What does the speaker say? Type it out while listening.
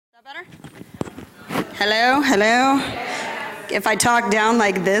Better? Hello, hello. If I talk down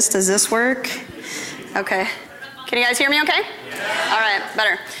like this, does this work? Okay. Can you guys hear me okay? All right,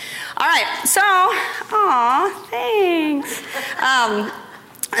 better. All right, so, thanks.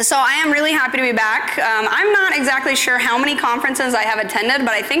 So I am really happy to be back. I'm not exactly sure how many conferences I have attended,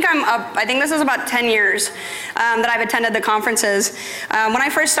 but I think this is about 10 years that I've attended the conferences. When I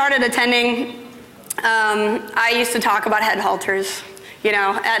first started attending, I used to talk about head halters,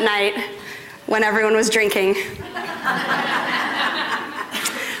 at night when everyone was drinking.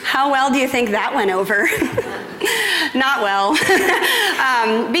 How well do you think that went over? Not well.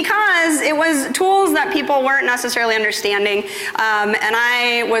 Because it was tools that people weren't necessarily understanding, and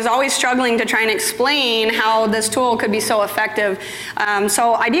I was always struggling to try and explain how this tool could be so effective.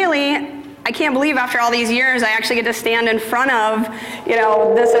 So ideally, I can't believe after all these years I actually get to stand in front of,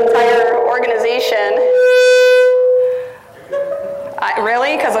 this entire organization.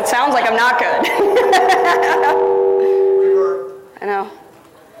 Really? Because it sounds like I'm not good. I know.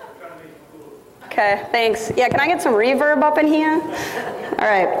 Okay, thanks. Yeah, can I get some reverb up in here? All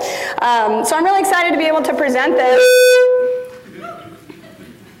right. So I'm really excited to be able to present this.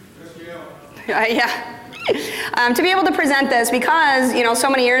 To be able to present this because, so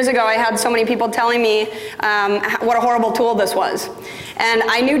many years ago I had so many people telling me what a horrible tool this was. And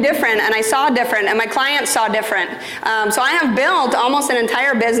I knew different, and I saw different, and my clients saw different. So I have built almost an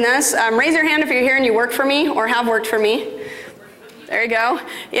entire business. Raise your hand if you're here and you work for me or have worked for me. There you go.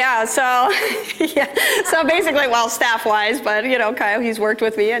 Yeah, so so basically, staff-wise, but Kyle, he's worked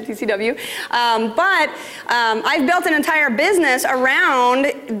with me at TCW. But I've built an entire business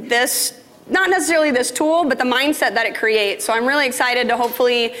around this, not necessarily this tool, but the mindset that it creates. So I'm really excited to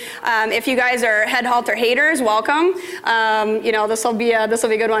hopefully, if you guys are head halter haters, welcome. This will be a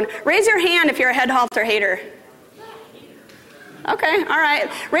good one. Raise your hand if you're a head halter hater. Okay, all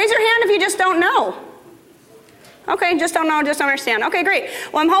right. Raise your hand if you just don't know. Okay, just don't know, just don't understand. Okay, great.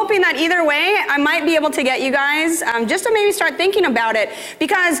 Well, I'm hoping that either way, I might be able to get you guys just to maybe start thinking about it.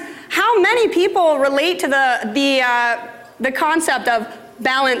 Because how many people relate to the concept of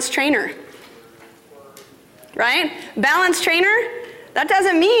balanced trainer? Right? Balanced trainer, that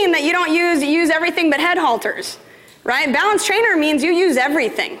doesn't mean that you don't use everything but head halters. Right? Balanced trainer means you use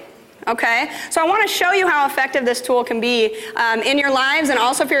everything. Okay, so I want to show you how effective this tool can be in your lives and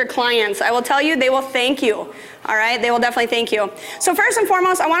also for your clients. I will tell you, they will thank you. All right, they will definitely thank you. So first and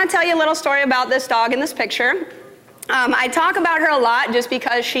foremost, I want to tell you a little story about this dog in this picture. I talk about her a lot just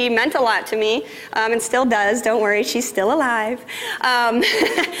because she meant a lot to me and still does. Don't worry, she's still alive.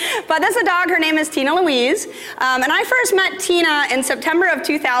 But this is a dog. Her name is Tina Louise. And I first met Tina in September of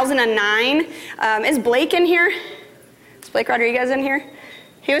 2009. Is Blake in here? Is Blake Rodriguez in here?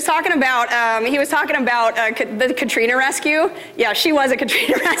 He was talking about the Katrina rescue. Yeah, she was a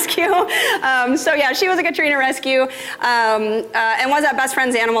Katrina rescue. She was a Katrina rescue and was at Best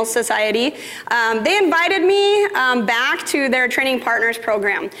Friends Animal Society. They invited me back to their training partners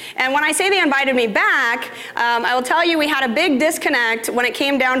program. And when I say they invited me back, I will tell you we had a big disconnect when it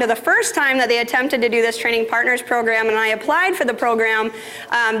came down to the first time that they attempted to do this training partners program and I applied for the program,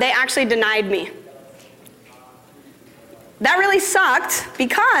 they actually denied me. That really sucked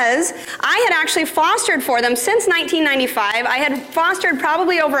because I had actually fostered for them since 1995. I had fostered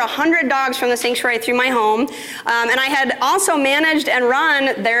probably over 100 dogs from the sanctuary through my home. And I had also managed and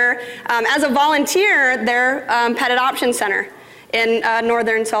run their, as a volunteer, their pet adoption center in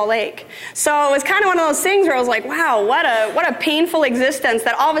northern Salt Lake. So it was kind of one of those things where I was like, wow, what a painful existence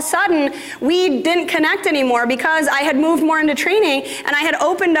that all of a sudden we didn't connect anymore because I had moved more into training and I had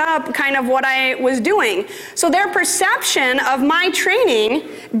opened up kind of what I was doing. So their perception of my training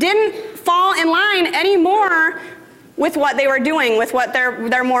didn't fall in line anymore with what they were doing, with what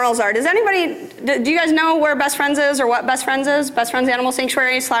their morals are. Do you guys know where Best Friends is or what Best Friends is? Best Friends Animal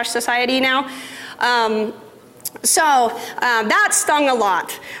Sanctuary / Society now. So that stung a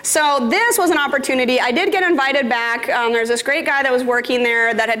lot. So this was an opportunity. I did get invited back. There's this great guy that was working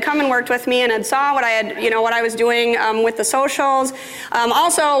there that had come and worked with me and had saw what I was doing with the socials.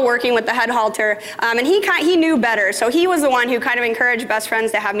 Also working with the head halter. And he knew better. So he was the one who kind of encouraged Best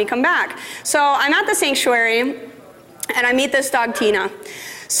Friends to have me come back. So I'm at the sanctuary and I meet this dog, Tina.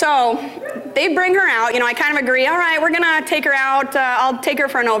 So they bring her out, I kind of agree, all right, we're going to take her out, I'll take her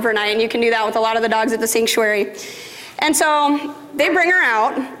for an overnight, and you can do that with a lot of the dogs at the sanctuary. And so they bring her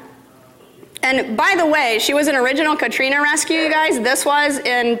out, and by the way, she was an original Katrina rescue, you guys. This was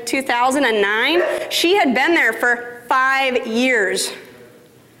in 2009. She had been there for 5 years.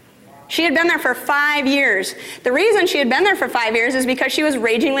 She had been there for 5 years. The reason she had been there for 5 years is because she was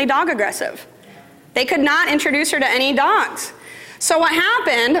ragingly dog aggressive. They could not introduce her to any dogs. So what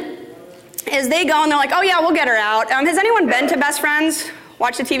happened is they go and they're like, oh yeah, we'll get her out. Has anyone been to Best Friends?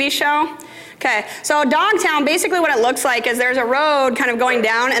 Watched the TV show? Okay, so Dogtown, basically what it looks like is there's a road kind of going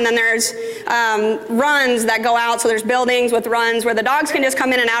down, and then there's runs that go out, so there's buildings with runs where the dogs can just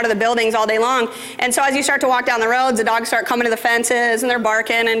come in and out of the buildings all day long. And so as you start to walk down the roads, the dogs start coming to the fences, and they're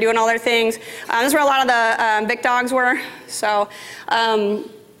barking and doing all their things. This is where a lot of the Beck dogs were. So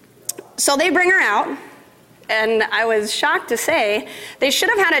they bring her out. And I was shocked to say they should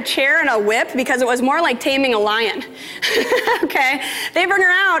have had a chair and a whip because it was more like taming a lion. Okay, they bring her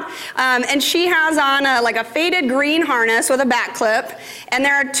out, and she has on like a faded green harness with a back clip, and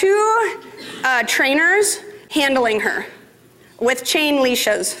there are two trainers handling her with chain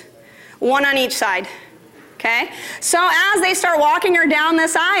leashes, one on each side. Okay, so as they start walking her down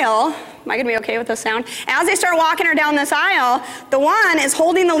this aisle, am I gonna be okay with this sound? As they start walking her down this aisle, the one is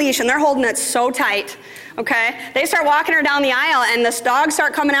holding the leash, and they're holding it so tight. Okay, they start walking her down the aisle, and the dogs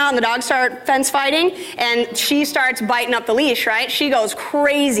start coming out, and the dogs start fence fighting, and she starts biting up the leash, right? She goes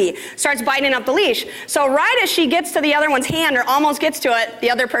crazy, starts biting up the leash. So right as she gets to the other one's hand, or almost gets to it,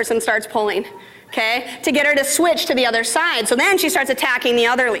 the other person starts pulling, okay, to get her to switch to the other side. So then she starts attacking the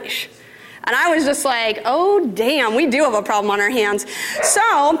other leash. And I was just like, oh damn, we do have a problem on our hands.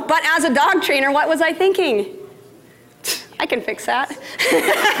 So, but as a dog trainer, what was I thinking? I can fix that.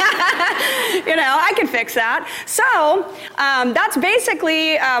 You know, I can fix that. So that's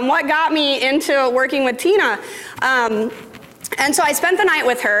basically what got me into working with Tina. And so I spent the night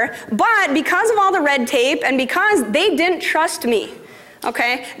with her, but because of all the red tape and because they didn't trust me,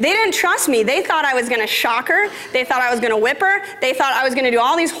 okay? They didn't trust me. They thought I was gonna shock her. They thought I was gonna whip her. They thought I was gonna do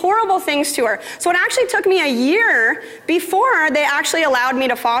all these horrible things to her. So it actually took me a year before they actually allowed me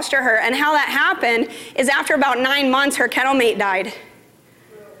to foster her. And how that happened is after about 9 months, her kennel mate died.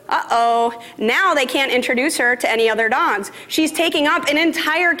 Uh-oh, now they can't introduce her to any other dogs. She's taking up an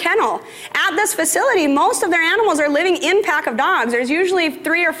entire kennel. At this facility, most of their animals are living in pack of dogs. There's usually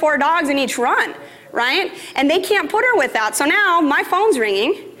 3 or 4 dogs in each run. Right? And they can't put her with that. So now my phone's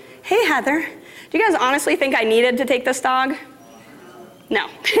ringing. Hey, Heather, do you guys honestly think I needed to take this dog? No.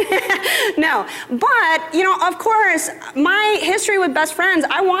 No. But, you know, of course, my history with Best Friends,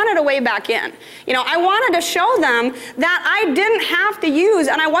 I wanted a way back in. You know, I wanted to show them that I didn't have to use,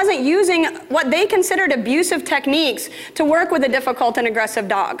 and I wasn't using what they considered abusive techniques to work with a difficult and aggressive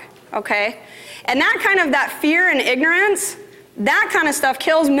dog. Okay? And that fear and ignorance, that kind of stuff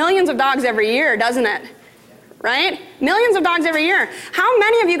kills millions of dogs every year, doesn't it? Right? Millions of dogs every year. How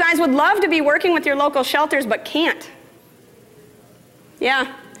many of you guys would love to be working with your local shelters but can't?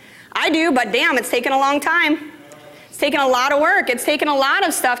 Yeah, I do, but damn, it's taken a long time. It's taken a lot of work. It's taken a lot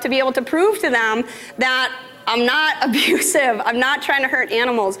of stuff to be able to prove to them that I'm not abusive. I'm not trying to hurt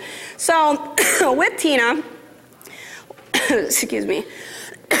animals. So with Tina, excuse me,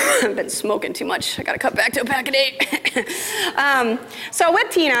 I've been smoking too much. I got to cut back to a pack a day. So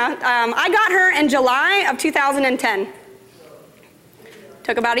with Tina, I got her in July of 2010.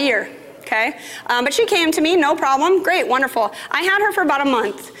 Took about a year, okay? But she came to me, no problem. Great, wonderful. I had her for about a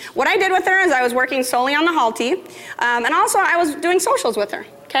month. What I did with her is I was working solely on the Halti, and also I was doing socials with her.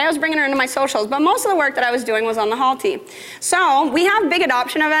 Okay, I was bringing her into my socials, but most of the work that I was doing was on the Halti. So we have big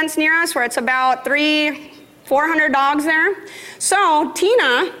adoption events near us where it's about 400 dogs there. So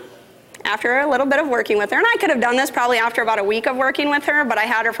Tina, after a little bit of working with her, and I could have done this probably after about a week of working with her, but I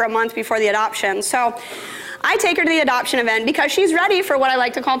had her for a month before the adoption. So I take her to the adoption event because she's ready for what I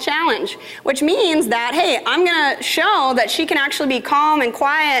like to call challenge, which means that, hey, I'm gonna show that she can actually be calm and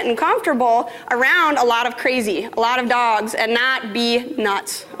quiet and comfortable around a lot of crazy, a lot of dogs, and not be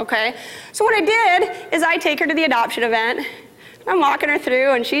nuts, okay? So what I did is I take her to the adoption event. I'm walking her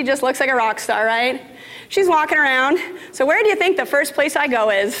through, and she just looks like a rock star, right? She's walking around. So where do you think the first place I go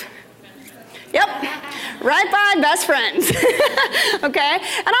is? Yep, right by Best Friends, okay?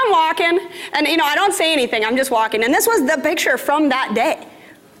 And I'm walking, and you know, I don't say anything, I'm just walking. And this was the picture from that day.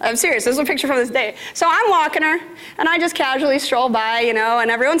 I'm serious, this is a picture from this day. So I'm walking her, and I just casually stroll by, you know,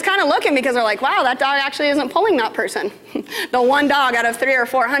 and everyone's kind of looking because they're like, wow, that dog actually isn't pulling that person. The one dog out of 300 or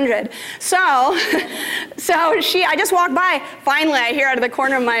 400. So I just walked by. Finally, I hear out of the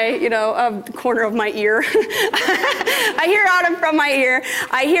corner of my, you know, corner of my ear. I hear out from my ear,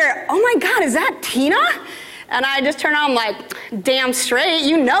 I hear, oh my God, is that Tina? And I just turn on, I'm like, damn straight,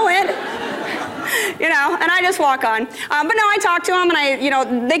 you know it. You know, and I just walk on. But no, I talked to them,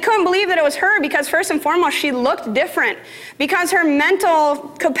 and they couldn't believe that it was her because first and foremost, she looked different. Because her mental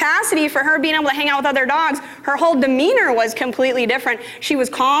capacity for her being able to hang out with other dogs, her whole demeanor was completely different. She was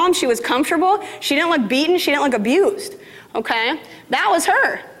calm, she was comfortable, she didn't look beaten, she didn't look abused. Okay, that was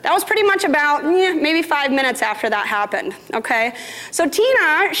her. That was pretty much about maybe 5 minutes after that happened, okay? So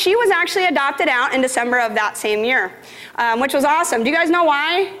Tina, she was actually adopted out in December of that same year, which was awesome. Do you guys know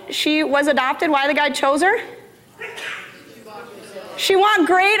why she was adopted, why the guy chose her? She walked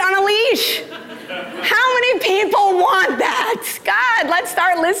great on a leash. How many people want that? God, let's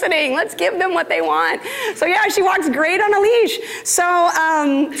start listening. Let's give them what they want. So yeah, she walks great on a leash.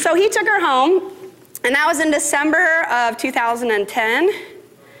 So he took her home. And that was in December of 2010.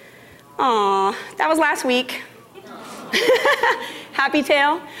 Aw, that was last week. Happy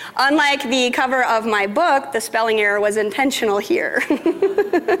tale. Unlike the cover of my book, the spelling error was intentional here.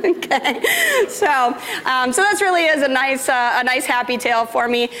 Okay, so this really is a nice happy tale for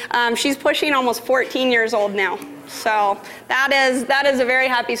me. She's pushing almost 14 years old now. So that is a very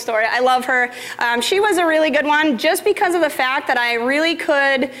happy story. I love her. She was a really good one just because of the fact that I really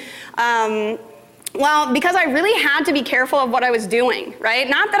could. Well, because I really had to be careful of what I was doing, right?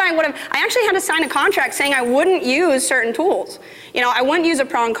 Not that I actually had to sign a contract saying I wouldn't use certain tools. You know, I wouldn't use a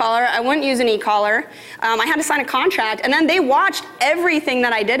prong collar, I wouldn't use an e-collar. I had to sign a contract, and then they watched everything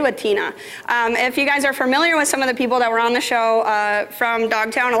that I did with Tina. If you guys are familiar with some of the people that were on the show from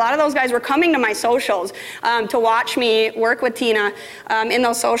Dogtown, a lot of those guys were coming to my socials to watch me work with Tina in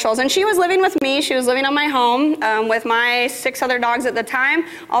those socials. And she was living with me, she was living on my home with my 6 other dogs at the time,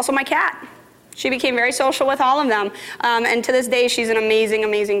 also my cat. She became very social with all of them, and to this day, she's an amazing,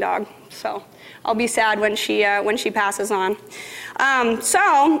 amazing dog. So I'll be sad when she passes on.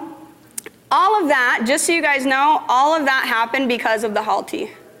 So all of that, just so you guys know, all of that happened because of the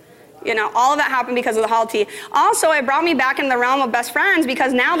Halti. You know, all of that happened because of the Halti. Also, it brought me back into the realm of best friends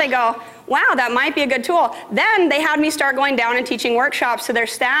because now they go, wow, that might be a good tool. Then they had me start going down and teaching workshops to their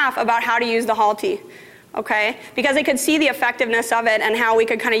staff about how to use the Halti. Okay, because they could see the effectiveness of it and how we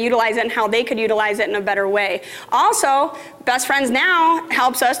could kind of utilize it and how they could utilize it in a better way. Also, Best Friends now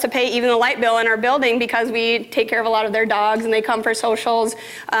helps us to pay even the light bill in our building because we take care of a lot of their dogs and they come for socials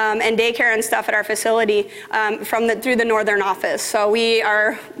and daycare and stuff at our facility through the northern office. So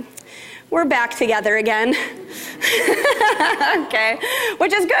we're back together again. Okay,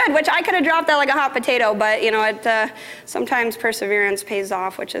 which is good, which I could have dropped that like a hot potato, but you know, sometimes perseverance pays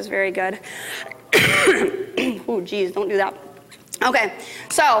off, which is very good. Oh, geez, don't do that. Okay,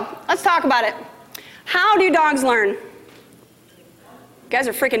 so let's talk about it. How do dogs learn? You guys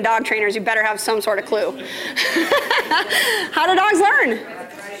are freaking dog trainers. You better have some sort of clue. How do dogs learn?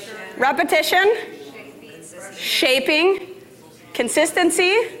 Repetition, shaping,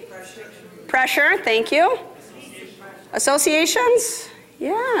 consistency, pressure, thank you. Associations,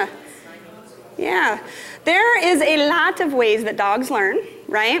 yeah. There is a lot of ways that dogs learn,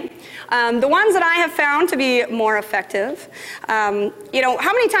 right? The ones that I have found to be more effective, you know,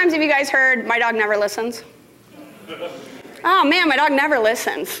 how many times have you guys heard, my dog never listens? Oh man, my dog never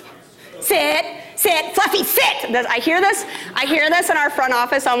listens. Sit, Fluffy, sit. I hear this in our front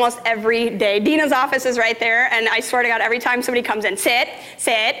office almost every day. Dina's office is right there, and I swear to God, every time somebody comes in, sit.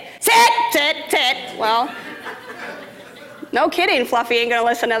 Well, no kidding, Fluffy ain't gonna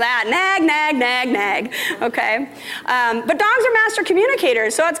listen to that. Nag, okay? But dogs are master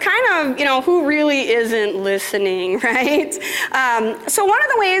communicators, so it's kind of, you know, who really isn't listening, right? So one of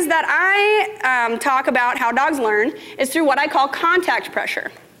the ways that I talk about how dogs learn is through what I call contact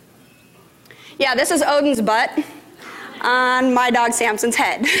pressure. Yeah, this is Odin's butt on my dog Samson's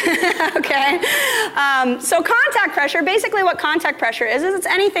head, okay? So contact pressure, basically what contact pressure is it's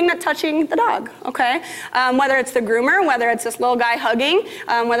anything that's touching the dog, okay? Whether it's the groomer, whether it's this little guy hugging,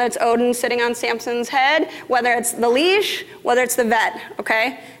 whether it's Odin sitting on Samson's head, whether it's the leash, whether it's the vet,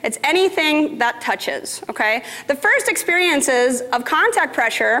 okay? It's anything that touches, okay? The first experiences of contact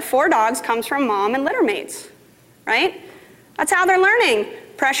pressure for dogs comes from mom and litter mates, right? That's how they're learning.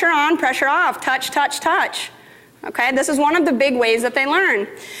 Pressure on, pressure off, touch, touch, touch. Okay, this is one of the big ways that they learn.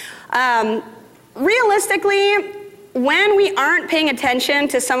 Realistically, when we aren't paying attention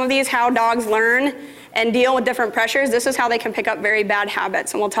to some of these how dogs learn and deal with different pressures, this is how they can pick up very bad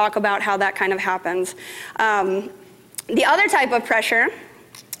habits, and we'll talk about how that kind of happens. The other type of pressure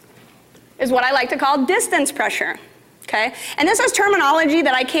is what I like to call distance pressure. Okay? And this is terminology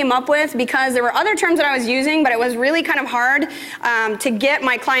that I came up with because there were other terms that I was using, but it was really kind of hard to get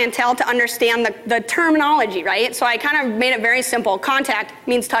my clientele to understand the terminology, right? So I kind of made it very simple. Contact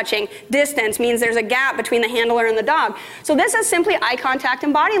means touching. Distance means there's a gap between the handler and the dog. So this is simply eye contact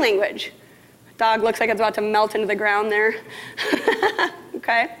and body language. Dog looks like it's about to melt into the ground there.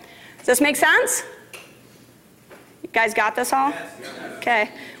 Okay? Does this make sense? You guys got this all? Okay.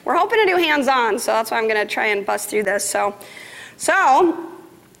 We're hoping to do hands-on, so that's why I'm going to try and bust through this. So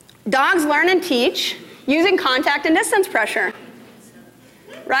dogs learn and teach Using contact and distance pressure.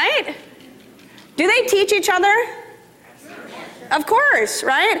 Right? Do they teach each other? Of course,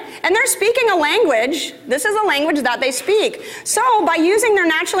 right? And they're speaking a language. This is a language that they speak. So by using their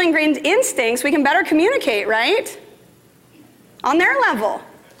naturally ingrained instincts, we can better communicate, right? On their level.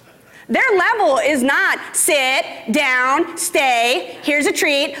 Their level is not sit, down, stay, here's a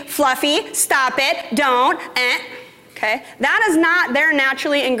treat, fluffy, stop it, don't, okay? That is not their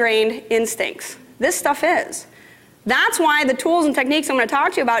naturally ingrained instincts. This stuff is. That's why the tools and techniques I'm going to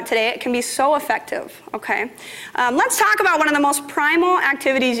talk to you about today can be so effective, okay? Let's talk about one of the most primal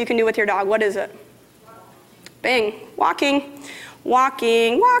activities you can do with your dog. What is it? Bing. Walking.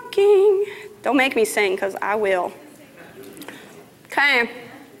 Walking. Walking. Don't make me sing, because I will. Okay.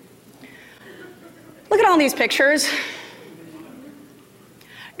 Look at all these pictures.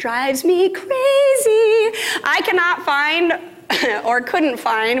 Drives me crazy. I cannot find, or couldn't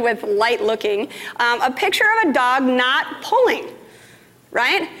find with light looking, a picture of a dog not pulling,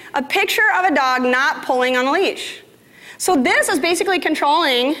 right? A picture of a dog not pulling on a leash. So this is basically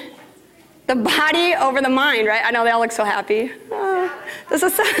controlling the body over the mind, right? I know they all look so happy. This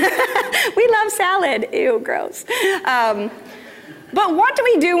is so we love salad. Ew, gross. But what do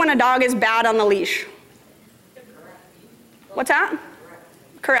we do when a dog is bad on the leash? What's that?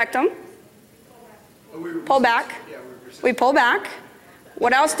 Correct them. Pull back. We pull back.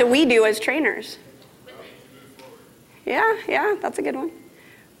 What else do we do as trainers? Yeah, that's a good one.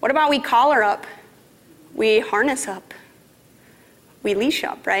 What about we collar up? We harness up. We leash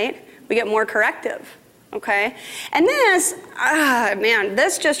up, right? We get more corrective, okay? And this, man,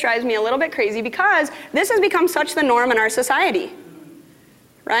 this just drives me a little bit crazy because this has become such the norm in our society.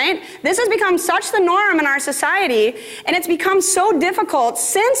 Right? This has become such the norm in our society, and it's become so difficult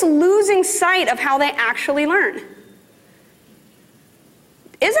since losing sight of how they actually learn.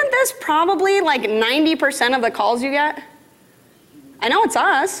 Isn't this probably like 90% of the calls you get? I know it's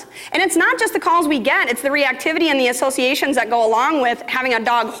us. And it's not just the calls we get, it's the reactivity and the associations that go along with having a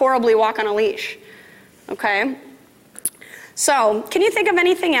dog horribly walk on a leash. Okay? So, can you think of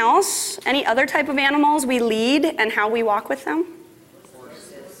anything else? Any other type of animals we lead and how we walk with them?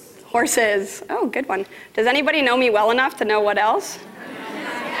 Horses. Oh, good one. Does anybody know me well enough to know what else?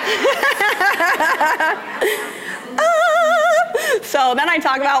 So then I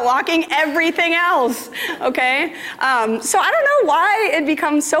talk about walking everything else, okay? So I don't know why it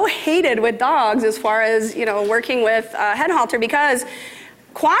becomes so hated with dogs as far as, working with head halter, because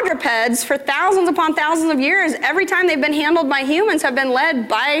quadrupeds for thousands upon thousands of years, every time they've been handled by humans have been led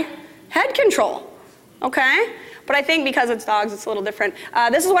by head control, okay? But I think because it's dogs, it's a little different.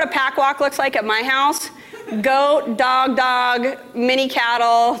 This is what a pack walk looks like at my house. Goat, dog, dog, mini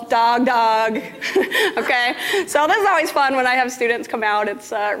cattle, dog, dog. Okay? So this is always fun when I have students come out.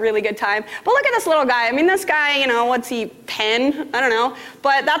 It's a really good time. But look at this little guy. I mean, this guy, what's he, 10? I don't know.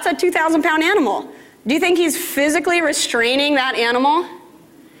 But that's a 2,000-pound animal. Do you think he's physically restraining that animal?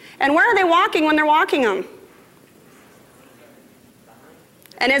 And where are they walking when they're walking them?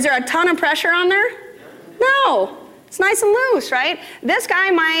 And is there a ton of pressure on there? No. It's nice and loose, right? This guy,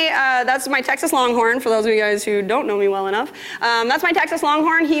 that's my Texas Longhorn, for those of you guys who don't know me well enough. That's my Texas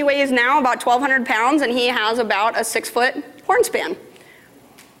Longhorn. He weighs now about 1,200 pounds, and he has about a 6-foot horn span.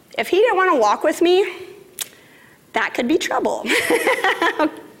 If he didn't want to walk with me, that could be trouble.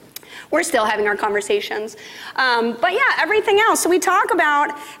 We're still having our conversations. But yeah, everything else. So we talk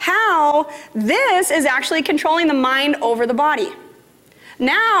about how this is actually controlling the mind over the body.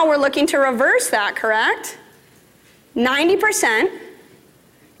 Now we're looking to reverse that, correct? 90%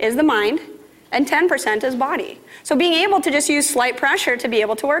 is the mind, and 10% is body. So being able to just use slight pressure to be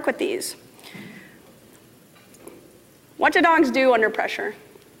able to work with these. What do dogs do under pressure?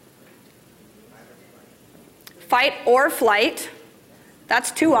 Fight or flight.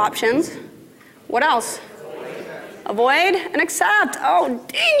 That's 2 options. What else? Avoid and accept. Oh,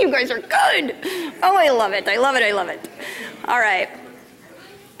 dang, you guys are good. Oh, I love it. I love it. I love it. All right.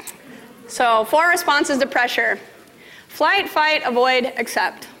 So 4 responses to pressure. Flight, fight, avoid,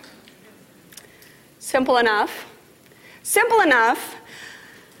 accept. Simple enough. Simple enough.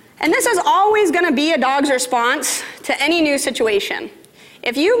 And this is always going to be a dog's response to any new situation.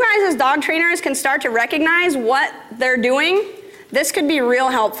 If you guys as dog trainers can start to recognize what they're doing, this could be real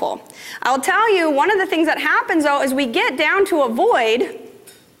helpful. I'll tell you, one of the things that happens though is we get down to avoid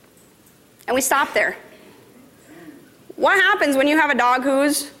and we stop there. What happens when you have a dog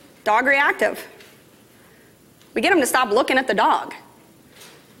who's dog reactive? We get them to stop looking at the dog.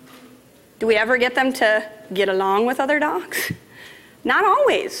 Do we ever get them to get along with other dogs? Not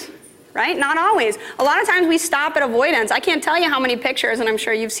always, right? Not always. A lot of times we stop at avoidance. I can't tell you how many pictures, and I'm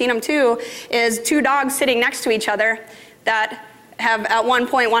sure you've seen them too, is two dogs sitting next to each other that have at one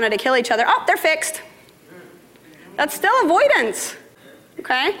point wanted to kill each other. Oh, they're fixed. That's still avoidance,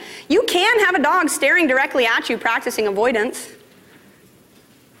 okay? You can have a dog staring directly at you practicing avoidance.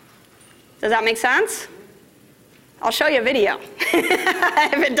 Does that make sense? I'll show you a video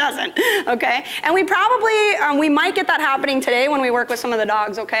if it doesn't, okay? And we probably, we might get that happening today when we work with some of the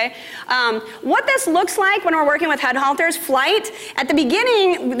dogs, okay? What this looks like when we're working with head halters, flight, at the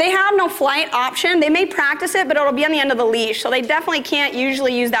beginning, they have no flight option. They may practice it, but it'll be on the end of the leash. So they definitely can't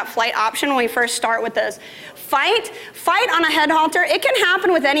usually use that flight option when we first start with this. Fight on a head halter, it can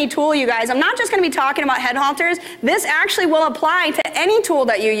happen with any tool, you guys. I'm not just gonna be talking about head halters. This actually will apply to any tool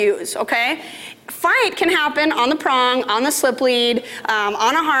that you use, okay? Fight can happen on the prong, on the slip lead,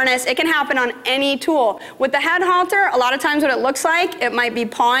 on a harness. It can happen on any tool. With the head halter, a lot of times what it looks like, it might be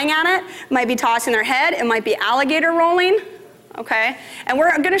pawing at it, might be tossing their head, it might be alligator rolling, okay? And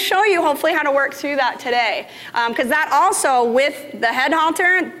we're gonna show you hopefully how to work through that today. Because that also, with the head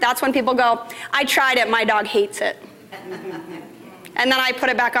halter, that's when people go, I tried it, my dog hates it. And then I put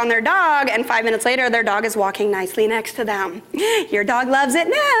it back on their dog, and 5 minutes later, their dog is walking nicely next to them. Your dog loves it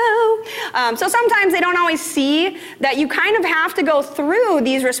now. So sometimes they don't always see that you kind of have to go through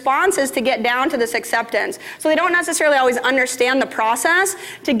these responses to get down to this acceptance. So they don't necessarily always understand the process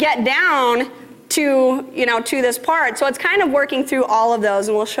to get down to, to this part. So it's kind of working through all of those,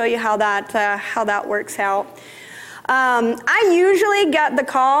 and we'll show you how that works out. I usually get the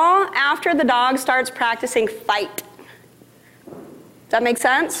call after the dog starts practicing fight. Does that make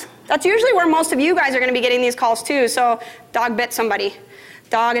sense? That's usually where most of you guys are going to be getting these calls too. So dog bit somebody,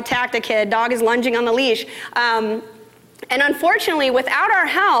 dog attacked a kid, dog is lunging on the leash. And unfortunately, without our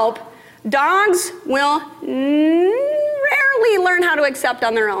help, dogs will rarely learn how to accept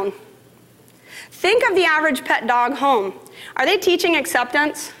on their own. Think of the average pet dog home. Are they teaching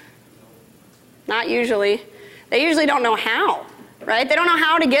acceptance? Not usually. They usually don't know how. Right? They don't know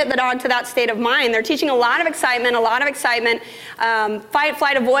how to get the dog to that state of mind. They're teaching a lot of excitement, fight,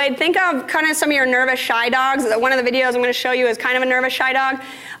 flight, avoid. Think of kind of some of your nervous, shy dogs. One of the videos I'm going to show you is kind of a nervous, shy dog.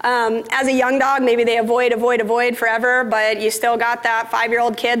 As a young dog, maybe they avoid forever, but you still got that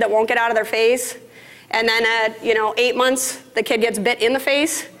 5-year-old kid that won't get out of their face. And then at 8 months, the kid gets bit in the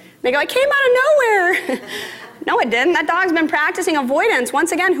face. They go, it came out of nowhere. No, it didn't. That dog's been practicing avoidance.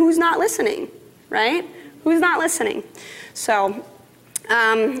 Once again, who's not listening, right? Who's not listening? So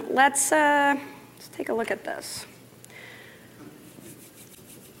let's take a look at this.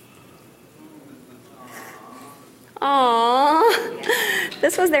 Aww,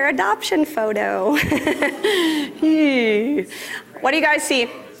 this was their adoption photo. What do you guys see?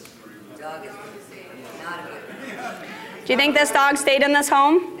 Do you think this dog stayed in this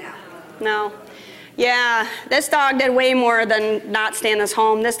home? No. Yeah, this dog did way more than not stay in this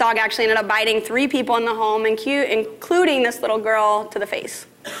home. This dog actually ended up biting 3 people in the home, including this little girl to the face.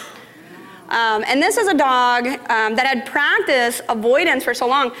 And this is a dog that had practiced avoidance for so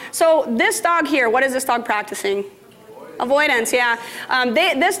long. So this dog here, what is this dog practicing? Avoidance, yeah.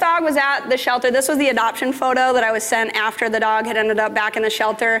 This dog was at the shelter. This was the adoption photo that I was sent after the dog had ended up back in the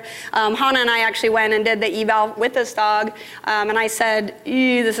shelter. Hannah and I actually went and did the eval with this dog. And I said,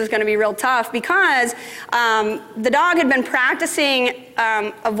 this is going to be real tough because the dog had been practicing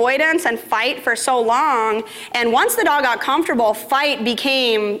avoidance and fight for so long. And once the dog got comfortable, fight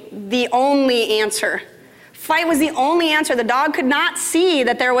became the only answer. Fight was the only answer. The dog could not see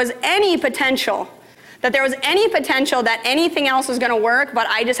that there was any potential that anything else is going to work, but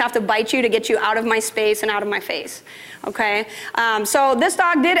I just have to bite you to get you out of my space and out of my face, okay? So this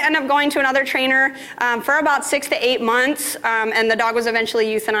dog did end up going to another trainer for about 6 to 8 months, and the dog was eventually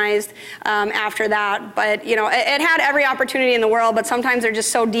euthanized after that. But, it had every opportunity in the world, but sometimes they're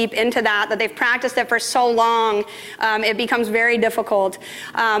just so deep into that they've practiced it for so long, it becomes very difficult.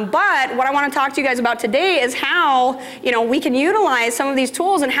 But what I want to talk to you guys about today is how, we can utilize some of these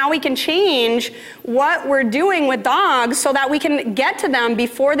tools and how we can change what we're doing with dogs so that we can get to them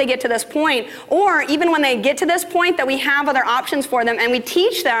before they get to this point, or even when they get to this point that we have other options for them, and we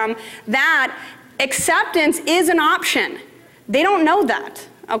teach them that acceptance is an option. They don't know that,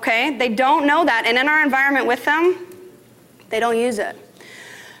 okay? They don't know that, and in our environment with them, they don't use it.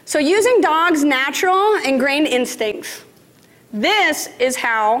 So using dogs' natural ingrained instincts, this is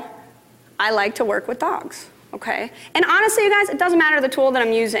how I like to work with dogs. Okay? And honestly, you guys, it doesn't matter the tool that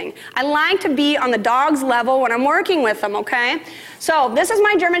I'm using. I like to be on the dog's level when I'm working with them, okay? So this is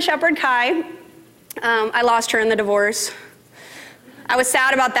my German Shepherd, Kai. I lost her in the divorce. I was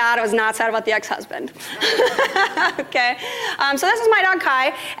sad about that. I was not sad about the ex-husband. Okay, so this is my dog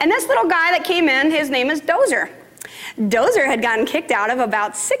Kai, and this little guy that came in, his name is Dozer. Dozer had gotten kicked out of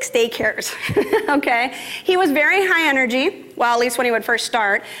about 6 daycares, okay? He was very high energy, well, at least when he would first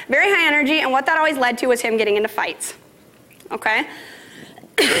start, very high energy, and what that always led to was him getting into fights, okay?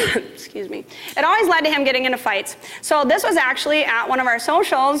 Excuse me. It always led to him getting into fights. So this was actually at one of our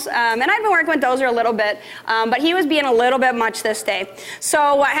socials, and I've been working with Dozer a little bit, but he was being a little bit much this day.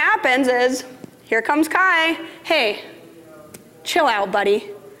 So what happens is, here comes Kai. Hey, chill out, buddy,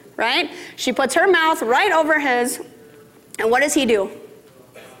 right? She puts her mouth right over his, and what does he do?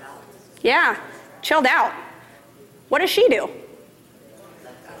 Yeah, chilled out. What does she do?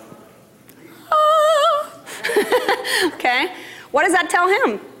 Okay, what does that tell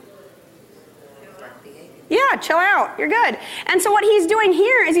him? Yeah, chill out, you're good. And so what he's doing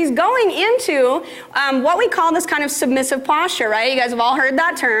here is he's going into what we call this kind of submissive posture, right? You guys have all heard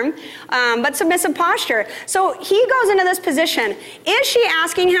that term, but submissive posture. So he goes into this position. Is she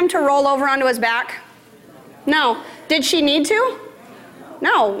asking him to roll over onto his back? No. Did she need to?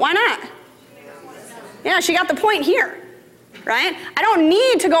 No, why not? Yeah, she got the point here. Right? I don't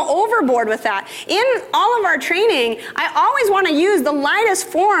need to go overboard with that. In all of our training, I always want to use the lightest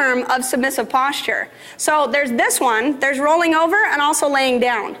form of submissive posture. So there's this one, there's rolling over and also laying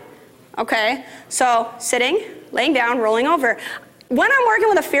down. Okay? So sitting, laying down, rolling over. When I'm working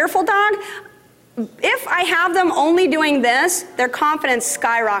with a fearful dog, if I have them only doing this, their confidence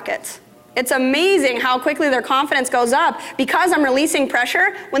skyrockets. It's amazing how quickly their confidence goes up because I'm releasing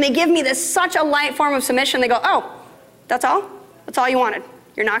pressure. When they give me this such a light form of submission, they go, oh, that's all? That's all you wanted?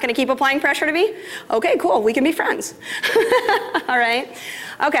 You're not going to keep applying pressure to me? Okay, cool. We can be friends. All right.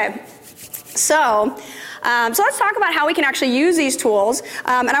 Okay. So let's talk about how we can actually use these tools.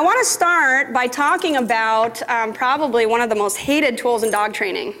 And I want to start by talking about probably one of the most hated tools in dog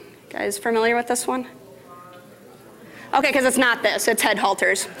training. You guys familiar with this one? Okay, because it's not this. It's head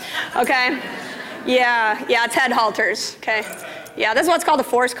halters. Okay? Yeah, it's head halters. Okay. Yeah, this is what's called a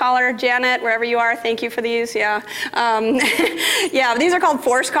force collar, Janet, wherever you are. Thank you for these, yeah. Yeah, these are called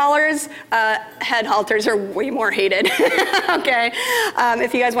force collars. Head halters are way more hated, okay.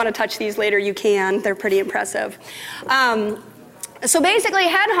 If you guys want to touch these later, you can. They're pretty impressive. So basically,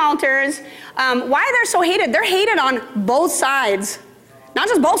 head halters, why they're so hated? They're hated on both sides. Not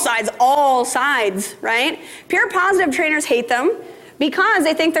just both sides, all sides, right? Pure positive trainers hate them because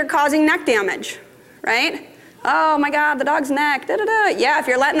they think they're causing neck damage, right? Oh my God, the dog's neck, da-da-da. Yeah, if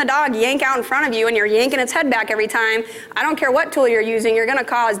you're letting the dog yank out in front of you and you're yanking its head back every time, I don't care what tool you're using, you're gonna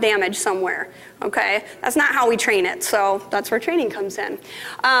cause damage somewhere, okay? That's not how we train it, so that's where training comes in.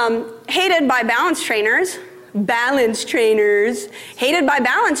 Hated by balance trainers, hated by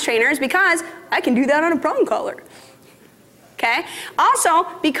balance trainers because I can do that on a prong collar, okay? Also,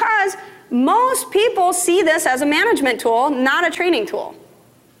 because most people see this as a management tool, not a training tool.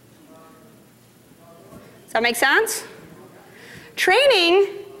 Does that make sense? Training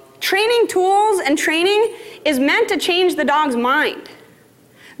tools and training is meant to change the dog's mind.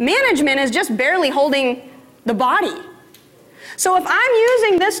 Management is just barely holding the body. So if I'm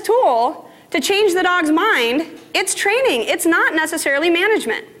using this tool to change the dog's mind, it's training. It's not necessarily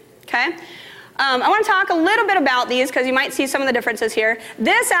management, okay? I want to talk a little bit about these because you might see some of the differences here.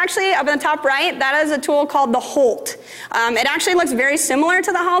 This actually, up in the top right, that is a tool called the Holt. It actually looks very similar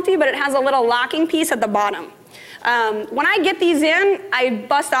to the Halti, but it has a little locking piece at the bottom. When I get these in, I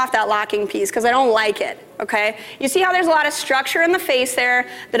bust off that locking piece because I don't like it, okay? You see how there's a lot of structure in the face there?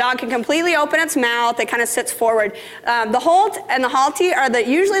 The dog can completely open its mouth. It kind of sits forward. The Holt and the Halti are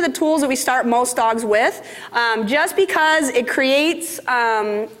usually the tools that we start most dogs with just because it creates,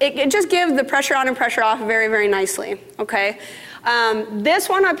 it just gives the pressure on and pressure off very, very nicely, okay? This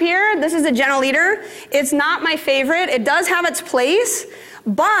one up here, this is a gentle leader. It's not my favorite. It does have its place,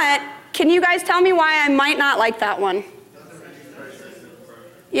 but can you guys tell me why I might not like that one?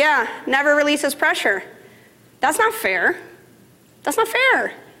 Yeah, never releases pressure. That's not fair. That's not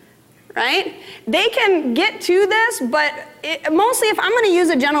fair, right? They can get to this, but mostly if I'm going to use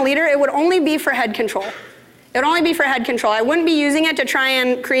a gentle leader, it would only be for head control. It would only be for head control. I wouldn't be using it to try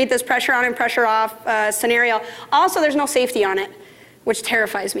and create this pressure on and pressure off scenario. Also, there's no safety on it, which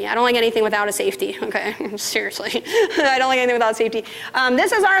terrifies me. I don't like anything without a safety, okay? Seriously. I don't like anything without safety.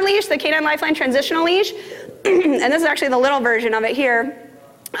 This is our leash, the Canine Lifeline Transitional Leash. And this is actually the little version of it here.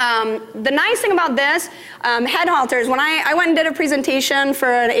 The nice thing about this, head halters, when I went and did a presentation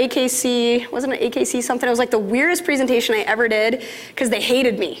for an AKC, wasn't it AKC something? It was like the weirdest presentation I ever did because they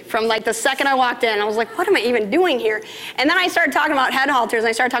hated me from like the second I walked in. I was like, what am I even doing here? And then I started talking about head halters and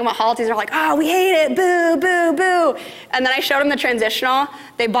I started talking about halties. They're like, oh, we hate it, boo, boo, boo. And then I showed them the transitional.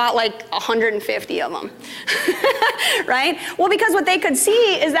 They bought like 150 of them, right? Well, because what they could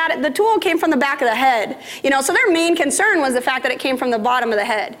see is that the tool came from the back of the head, so their main concern was the fact that it came from the bottom of the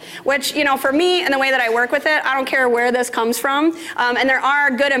head. Which, for me and the way that I work with it, I don't care where this comes from. And there are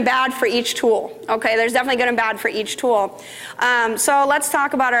good and bad for each tool. Okay, there's definitely good and bad for each tool. So let's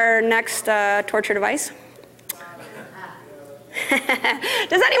talk about our next torture device.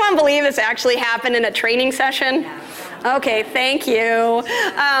 Does anyone believe this actually happened in a training session? Okay, thank you.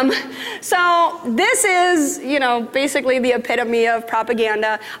 So this is, basically the epitome of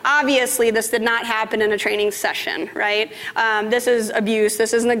propaganda. Obviously, this did not happen in a training session, right? This is abuse,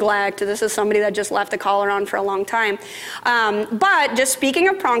 this is neglect, this is somebody that just left the collar on for a long time. But just speaking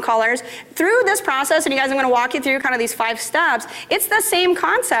of prong collars, through this process, and you guys, I'm going to walk you through kind of these 5 steps, it's the same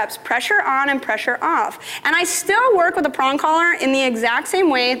concepts, pressure on and pressure off. And I still work with a prong collar in the exact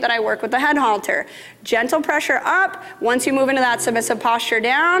same way that I work with the head halter. Gentle pressure up. Once you move into that submissive posture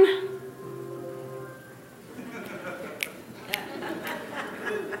down.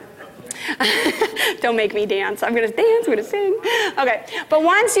 Don't make me dance. I'm going to dance, I'm going to sing. Okay, but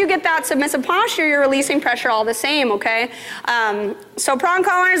once you get that submissive posture, you're releasing pressure all the same, okay? So prong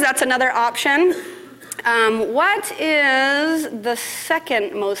collars, that's another option. What is the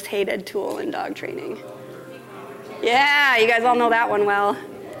second most hated tool in dog training? Yeah, you guys all know that one well.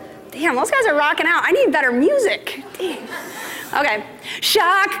 Damn, those guys are rocking out. I need better music. Damn. Okay,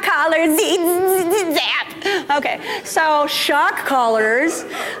 shock collars, zap. Okay, so shock collars.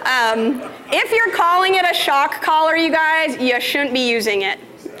 If you're calling it a shock collar, you guys, you shouldn't be using it.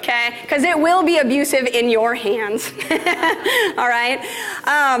 Okay, because it will be abusive in your hands. All right,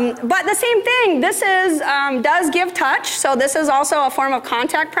 but the same thing. This is does give touch, so this is also a form of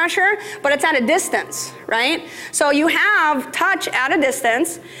contact pressure, but it's at a distance, right? So you have touch at a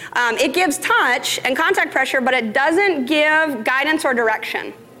distance. It gives touch and contact pressure, but it doesn't give guidance or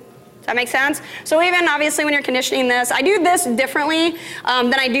direction. Does that make sense? So even obviously when you're conditioning this, I do this differently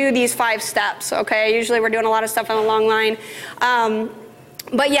than I do these 5 steps. Okay, usually we're doing a lot of stuff on a long line.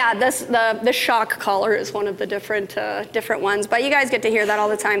 But yeah, the shock collar is one of the different ones. But you guys get to hear that all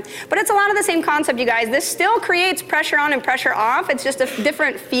the time. But it's a lot of the same concept, you guys. This still creates pressure on and pressure off. It's just a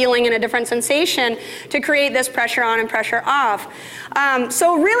different feeling and a different sensation to create this pressure on and pressure off.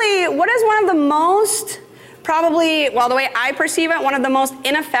 So really, what is one of the most, probably, well, the way I perceive it, one of the most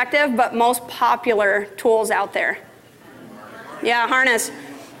ineffective but most popular tools out there? Yeah, harness.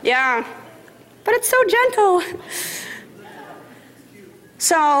 Yeah. But it's so gentle.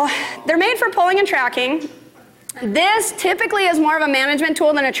 So they're made for pulling and tracking. This typically is more of a management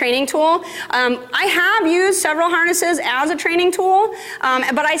tool than a training tool. I have used several harnesses as a training tool,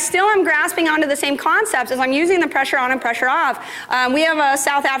 but I still am grasping onto the same concepts as I'm using the pressure on and pressure off. We have a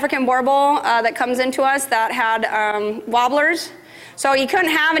South African boar bull that comes into us that had wobblers. So he couldn't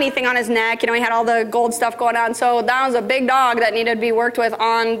have anything on his neck. He had all the gold stuff going on. So that was a big dog that needed to be worked with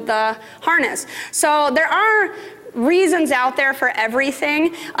on the harness. So there are reasons out there for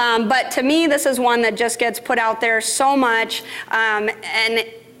everything, but to me this is one that just gets put out there so much, and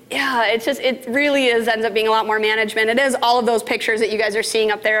yeah, it really ends up being a lot more management. It is all of those pictures that you guys are seeing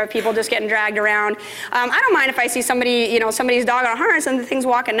up there of people just getting dragged around. I don't mind if I see somebody, somebody's dog on a harness and the thing's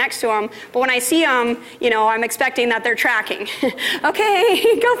walking next to them, but when I see them, I'm expecting that they're tracking.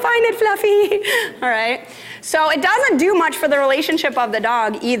 Okay, go find it, Fluffy. All right. So it doesn't do much for the relationship of the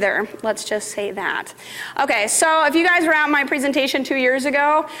dog either. Let's just say that. Okay, so if you guys were at my presentation 2 years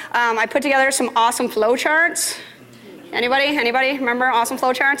ago, I put together some awesome flow charts. Anybody remember awesome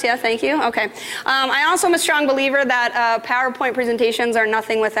flow charts? Yeah, thank you. Okay. I also am a strong believer that PowerPoint presentations are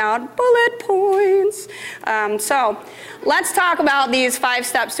nothing without bullet points. So let's talk about these 5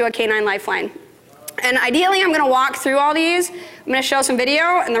 steps to a canine lifeline. And ideally, I'm going to walk through all these. I'm going to show some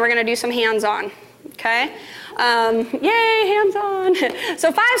video, and then we're going to do some hands-on. Okay? Yay, hands-on.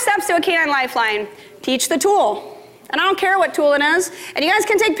 So 5 steps to a canine lifeline. Teach the tool. And I don't care what tool it is. And you guys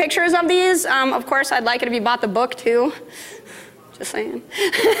can take pictures of these. Of course, I'd like it if you bought the book too. Just saying.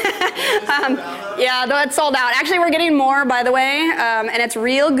 Yeah, though it's sold out. Actually, we're getting more, by the way, and it's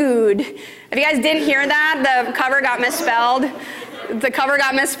real good. If you guys didn't hear that, the cover got misspelled. The cover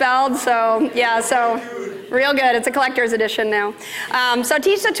got misspelled, so yeah, so real good. It's a collector's edition now. So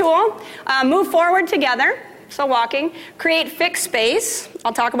teach the tool. Move forward together. So walking. Create fixed space.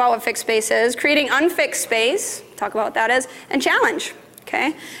 I'll talk about what fixed space is. Creating unfixed space. Talk about what that is. And challenge.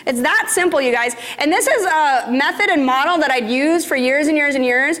 Okay? It's that simple, you guys. And this is a method and model that I'd used for years and years and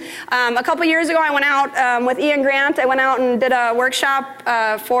years. A couple years ago, I went out with Ian Grant. I went out and did a workshop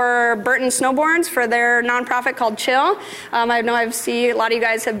for Burton Snowboards for their nonprofit called Chill. I know a lot of you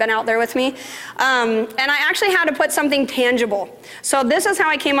guys have been out there with me. And I actually had to put something tangible. So this is how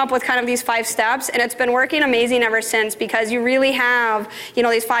I came up with kind of these 5 steps, and it's been working amazing ever since, because you really have,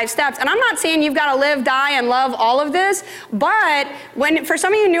 these 5 steps. And I'm not saying you've got to live, die, and love all of this, but for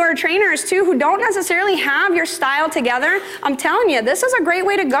some of you newer trainers too who don't necessarily have your style together, I'm telling you, this is a great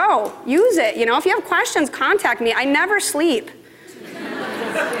way to go. Use it. If you have questions, contact me. I never sleep.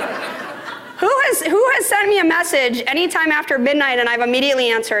 Who has sent me a message anytime after midnight and I've immediately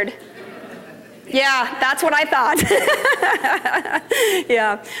answered? Yeah, that's what I thought.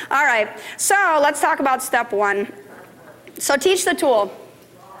 Yeah. All right. So let's talk about step 1. So teach the tool.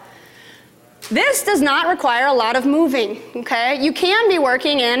 This does not require a lot of moving, okay? You can be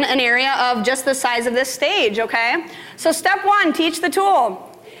working in an area of just the size of this stage, okay? So step 1, teach the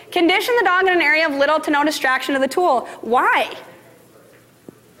tool. Condition the dog in an area of little to no distraction to the tool. Why?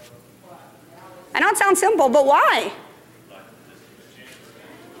 I know it sounds simple, but why?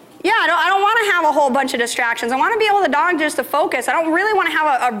 Yeah, I don't want to have a whole bunch of distractions. I want to be able the dog just to focus. I don't really want to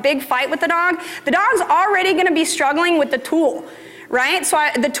have a big fight with the dog. The dog's already going to be struggling with the tool, right? So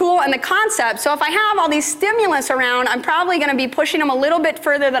the tool and the concept. So if I have all these stimulus around, I'm probably going to be pushing them a little bit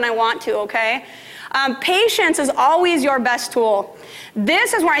further than I want to, okay? Patience is always your best tool.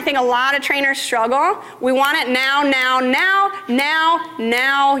 This is where I think a lot of trainers struggle. We want it now, now, now, now,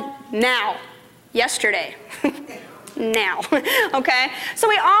 now, now. Yesterday. Now, okay? So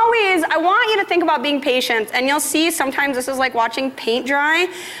I want you to think about being patient, and you'll see sometimes this is like watching paint dry,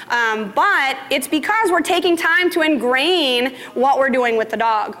 but it's because we're taking time to ingrain what we're doing with the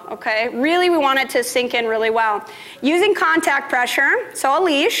dog, okay? Really, we want it to sink in really well. Using contact pressure, so a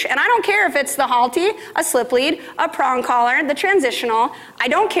leash, and I don't care if it's the halty, a slip lead, a prong collar, the transitional, I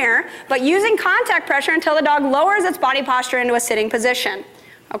don't care, but using contact pressure until the dog lowers its body posture into a sitting position.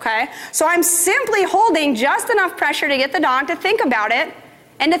 Okay, so I'm simply holding just enough pressure to get the dog to think about it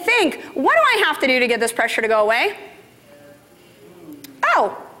and to think, what do I have to do to get this pressure to go away?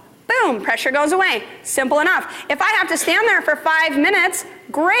 Oh, boom, pressure goes away. Simple enough. If I have to stand there for 5 minutes,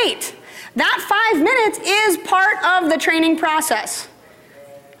 great. That 5 minutes is part of the training process.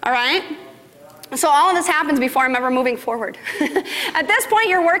 All right? So all of this happens before I'm ever moving forward. At this point,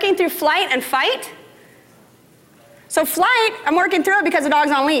 you're working through flight and fight. So flight, I'm working through it because the dog's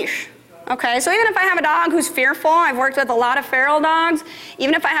on leash. Okay, so even if I have a dog who's fearful, I've worked with a lot of feral dogs,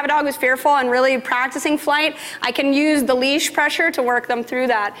 even if I have a dog who's fearful and really practicing flight, I can use the leash pressure to work them through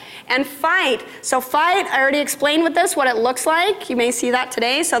that. And fight, so fight, I already explained with this what it looks like. You may see that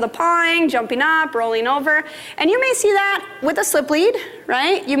today. So the pawing, jumping up, rolling over, and you may see that with a slip lead,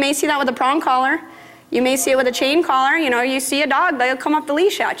 right? You may see that with a prong collar. You may see it with a chain collar. You see a dog, they'll come up the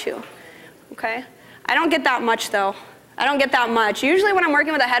leash at you, okay? I don't get that much though. I don't get that much. Usually when I'm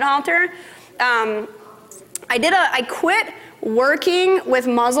working with a head halter, I quit working with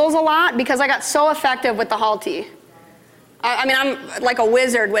muzzles a lot because I got so effective with the halty. I mean, I'm like a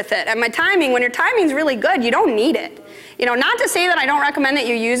wizard with it. And my timing, when your timing's really good, you don't need it. Not to say that I don't recommend that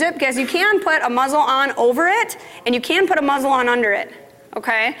you use it, because you can put a muzzle on over it and you can put a muzzle on under it.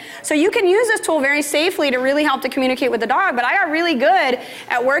 Okay, so you can use this tool very safely to really help to communicate with the dog, but I got really good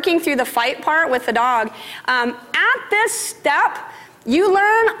at working through the fight part with the dog. At this step, you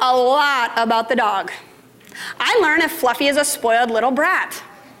learn a lot about the dog. I learn if Fluffy is a spoiled little brat.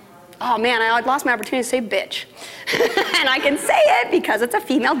 Oh man, I lost my opportunity to say bitch. And I can say it because it's a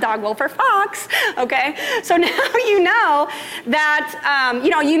female dog wolf or fox, okay? So now you know that,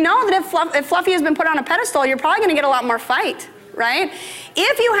 if Fluffy has been put on a pedestal, you're probably gonna get a lot more fight. Right?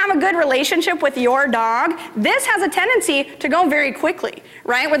 If you have a good relationship with your dog, this has a tendency to go very quickly,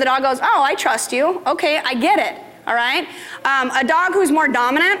 right? Where the dog goes, oh, I trust you. Okay, I get it, all right? A dog who's more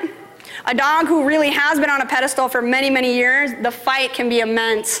dominant, a dog who really has been on a pedestal for many, many years, the fight can be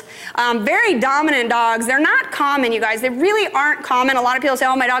immense. Very dominant dogs, they're not common, you guys. They really aren't common. A lot of people say,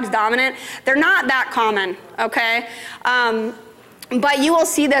 oh, my dog's dominant. They're not that common, okay? But you will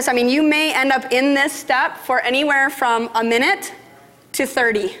see this. I mean, you may end up in this step for anywhere from a minute to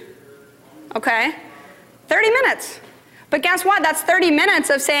 30, okay? 30 minutes. But guess what? That's 30 minutes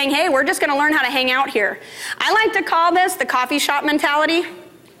of saying, hey, we're just going to learn how to hang out here. I like to call this the coffee shop mentality.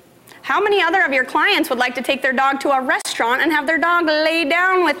 How many other of your clients would like to take their dog to a restaurant and have their dog lay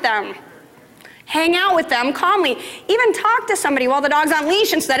down with them? Hang out with them calmly. Even talk to somebody while the dog's on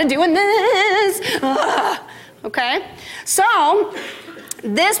leash instead of doing this. Ugh. Okay, so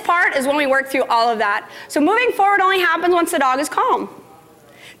this part is when we work through all of that. So moving forward only happens once the dog is calm.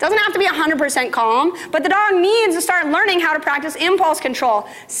 Doesn't have to be 100% calm, but the dog needs to start learning how to practice impulse control.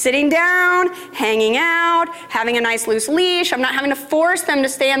 Sitting down, hanging out, having a nice loose leash. I'm not having to force them to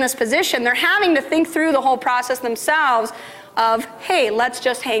stay in this position. They're having to think through the whole process themselves of, hey, let's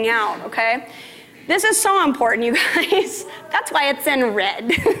just hang out, okay? This is so important, you guys. That's why it's in red,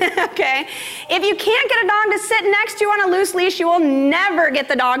 okay? If you can't get a dog to sit next to you on a loose leash, you will never get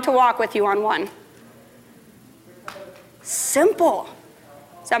the dog to walk with you on one. Simple.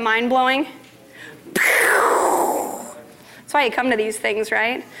 Is that mind-blowing? That's why you come to these things,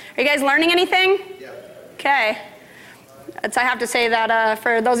 right? Are you guys learning anything? Yeah. Okay. I have to say that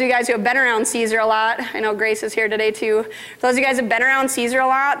for those of you guys who have been around Caesar a lot, I know Grace is here today too. For those of you guys who have been around Caesar a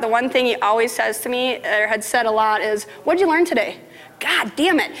lot, the one thing he always says to me, or had said a lot, is, what'd you learn today? God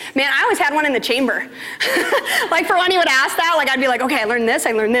damn it. Man, I always had one in the chamber. Like for when he would ask that, like I'd be like, okay, I learned this,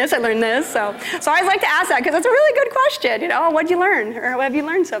 I learned this, I learned this. So I always like to ask that because it's a really good question. You know, what'd you learn? Or have you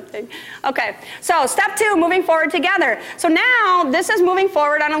learned something? Okay, so step 2, moving forward together. So now this is moving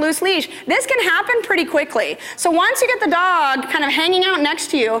forward on a loose leash. This can happen pretty quickly. So once you get the dog kind of hanging out next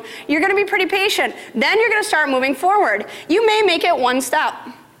to you, you're gonna be pretty patient. Then you're gonna start moving forward. You may make it 1 step.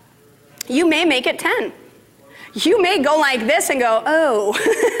 You may make it 10. You may go like this and go, oh,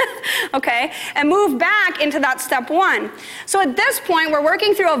 okay, and move back into that step 1. So at this point, we're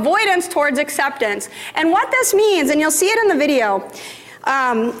working through avoidance towards acceptance. And what this means, and you'll see it in the video,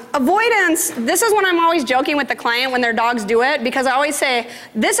 avoidance, this is when I'm always joking with the client when their dogs do it, because I always say,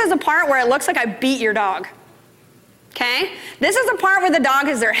 this is the part where it looks like I beat your dog. Okay? This is the part where the dog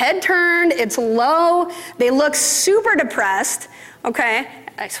has their head turned, it's low, they look super depressed, okay?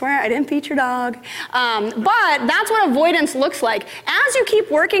 I swear I didn't beat your dog. But that's what avoidance looks like. As you keep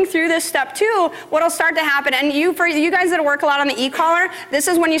working through this step 2, what'll start to happen, and for you guys that work a lot on the e-collar, this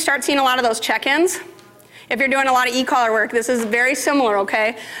is when you start seeing a lot of those check-ins. If you're doing a lot of e-collar work, this is very similar,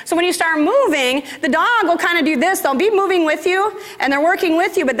 okay? So when you start moving, the dog will kind of do this. They'll be moving with you, and they're working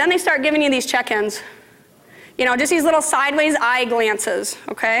with you, but then they start giving you these check-ins. You know, just these little sideways eye glances,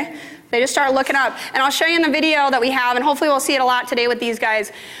 okay? They just start looking up. And I'll show you in the video that we have, and hopefully we'll see it a lot today with these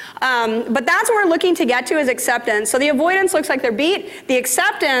guys. But that's what we're looking to get to is acceptance. So the avoidance looks like they're beat. The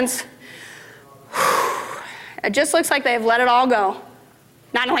acceptance, it just looks like they've let it all go.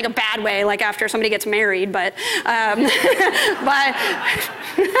 Not in like a bad way, like after somebody gets married, but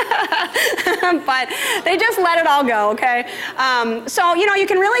but they just let it all go, okay? So, you know, you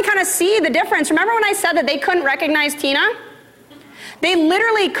can really kind of see the difference. Remember when I said that they couldn't recognize Tina? They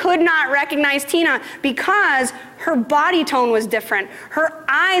literally could not recognize Tina because her body tone was different. Her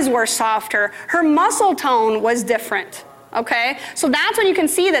eyes were softer. Her muscle tone was different, okay? So that's when you can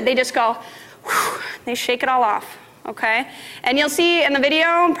see that they just go, whew, they shake it all off, okay? And you'll see in the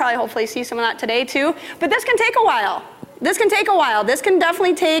video, probably hopefully see some of that today too, but this can take a while. This can take a while. This can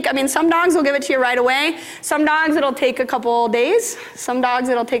definitely take, I mean, some dogs will give it to you right away. Some dogs it'll take a couple days. Some dogs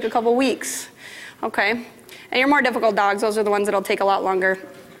it'll take a couple weeks, okay? And your more difficult dogs, those are the ones that'll take a lot longer.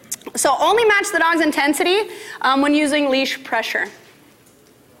 So only match the dog's intensity when using leash pressure.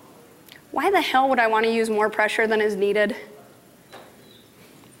 Why the hell would I want to use more pressure than is needed?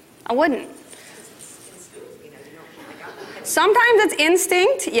 I wouldn't. Sometimes it's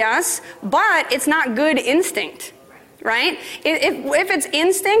instinct, yes, but it's not good instinct. Right? If it's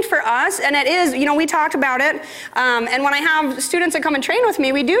instinct for us, and it is, you know, we talked about it, and when I have students that come and train with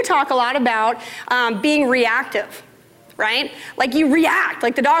me, we do talk a lot about being reactive, right? Like you react,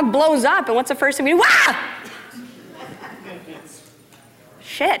 like the dog blows up, and what's the first thing we do? Wah!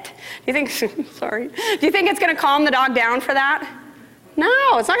 Shit. Do you think, sorry, do you think it's going to calm the dog down for that?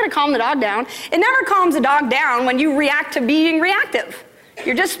 No, it's not going to calm the dog down. It never calms the dog down when you react to being reactive.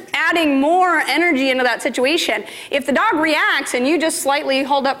 You're just adding more energy into that situation. If the dog reacts and you just slightly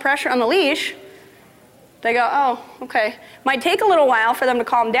hold up pressure on the leash, they go, oh, okay. Might take a little while for them to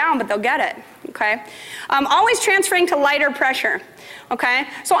calm down, but they'll get it, okay? Always transferring to lighter pressure, okay?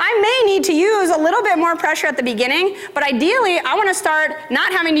 So I may need to use a little bit more pressure at the beginning, but ideally I want to start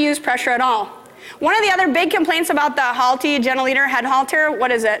not having to use pressure at all. One of the other big complaints about the halty gentle leader head halter,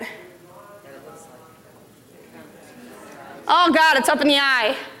 what is it? Oh God, it's up in the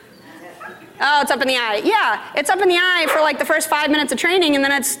eye. Oh, it's up in the eye. Yeah, it's up in the eye for like the first 5 minutes of training, and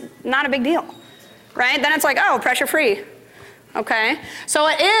then it's not a big deal, right? Then it's like, oh, pressure free. Okay, so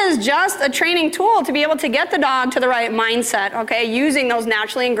it is just a training tool to be able to get the dog to the right mindset, okay, using those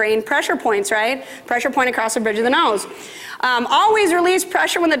naturally ingrained pressure points, right? Pressure point across the bridge of the nose. Always release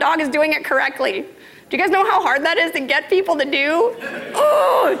pressure when the dog is doing it correctly. Do you guys know how hard that is to get people to do?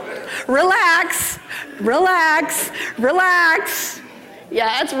 Oh, relax, relax, relax.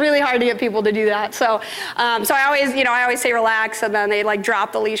 Yeah, it's really hard to get people to do that. So, I always say relax, and then they like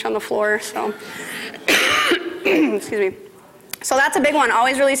drop the leash on the floor. So, excuse me. So that's a big one,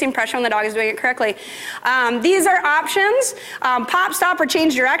 always releasing pressure when the dog is doing it correctly. These are options. Pop, stop, or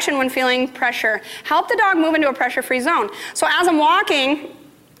change direction when feeling pressure. Help the dog move into a pressure-free zone. So as I'm walking,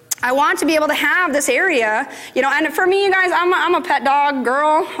 I want to be able to have this area, and for me, you guys, I'm a pet dog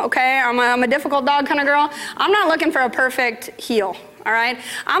girl, okay? I'm a difficult dog kind of girl. I'm not looking for a perfect heel. All right?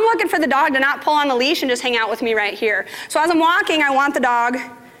 I'm looking for the dog to not pull on the leash and just hang out with me right here. So as I'm walking, I want the dog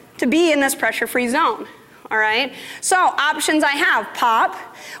to be in this pressure-free zone. All right? So options I have, pop,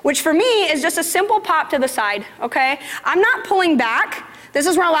 which for me is just a simple pop to the side, okay? I'm not pulling back. This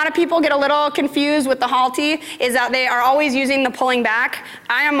is where a lot of people get a little confused with the halty, is that they are always using the pulling back.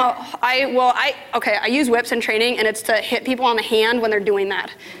 I use whips in training, and it's to hit people on the hand when they're doing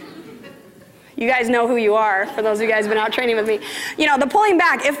that. You guys know who you are, for those of you guys who've been out training with me. The pulling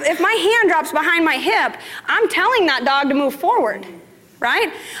back, if my hand drops behind my hip, I'm telling that dog to move forward,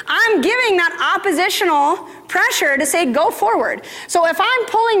 right? I'm giving that oppositional pressure to say, go forward. So if I'm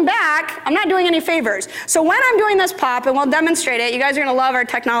pulling back, I'm not doing any favors. So when I'm doing this pop, and we'll demonstrate it, you guys are gonna love our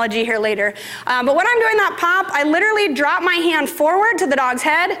technology here later, but when I'm doing that pop, I literally drop my hand forward to the dog's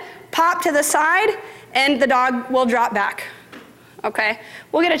head, pop to the side, and the dog will drop back. Okay,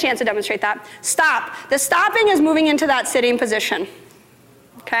 we'll get a chance to demonstrate that. Stop. The stopping is moving into that sitting position.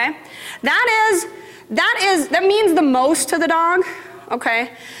 Okay, that means the most to the dog.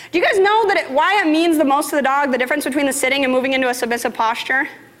 Okay, do you guys know that why it means the most to the dog? The difference between the sitting and moving into a submissive posture.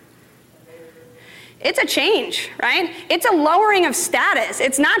 It's a change, right? It's a lowering of status.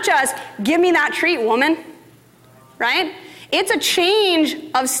 It's not just give me that treat, woman, right? It's a change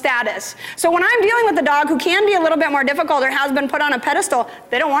of status. So when I'm dealing with a dog who can be a little bit more difficult or has been put on a pedestal,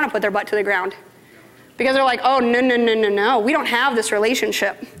 they don't want to put their butt to the ground. Because they're like, oh, no, we don't have this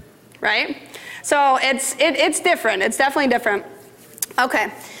relationship, right? So it's different. It's definitely different. Okay.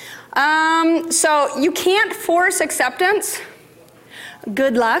 So you can't force acceptance.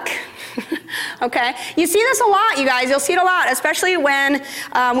 Good luck. Okay, you see this a lot, you guys. You'll see it a lot, especially when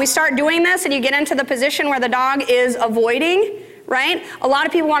we start doing this and you get into the position where the dog is avoiding, right? A lot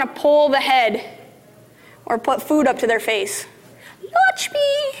of people want to pull the head or put food up to their face. Watch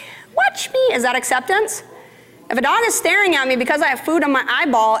me. Is that acceptance? If a dog is staring at me because I have food on my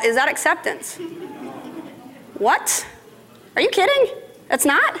eyeball, is that acceptance? What? Are you kidding? It's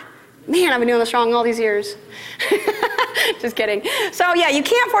not? Man, I've been doing this wrong all these years. Just kidding. So yeah, you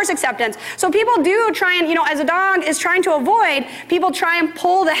can't force acceptance. So people do try and, as a dog is trying to avoid, people try and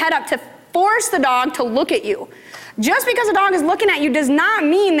pull the head up to force the dog to look at you. Just because a dog is looking at you does not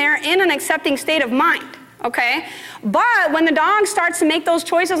mean they're in an accepting state of mind, okay? But when the dog starts to make those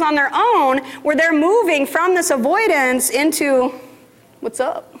choices on their own, where they're moving from this avoidance into, what's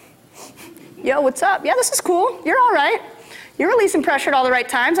up? Yo, what's up? Yeah, this is cool. You're all right. You're releasing pressure at all the right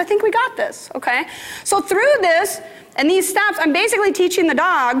times. I think we got this, okay? So through this and these steps, I'm basically teaching the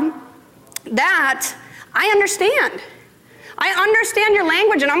dog that I understand. I understand your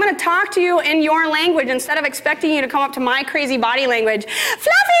language, and I'm going to talk to you in your language instead of expecting you to come up to my crazy body language.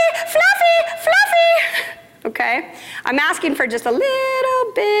 Fluffy, fluffy, fluffy. Okay? I'm asking for just a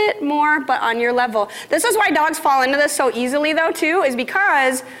little bit more, but on your level. This is why dogs fall into this so easily, though, too, is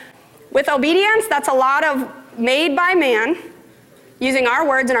because with obedience, that's a lot of made by man, using our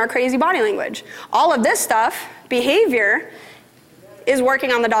words and our crazy body language. All of this stuff, behavior, is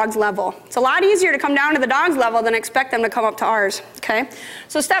working on the dog's level. It's a lot easier to come down to the dog's level than expect them to come up to ours, okay?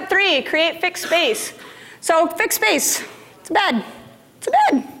 So step 3, create fixed space. So fixed space, it's a bed. It's a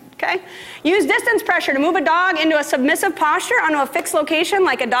bed, okay? Use distance pressure to move a dog into a submissive posture onto a fixed location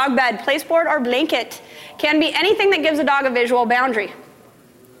like a dog bed, placeboard, or blanket. Can be anything that gives a dog a visual boundary,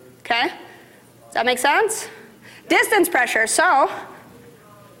 okay? Does that make sense? Distance pressure, so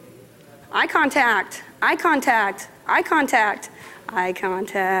eye contact, eye contact, eye contact, eye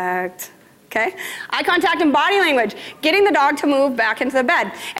contact, okay? Eye contact and body language, getting the dog to move back into the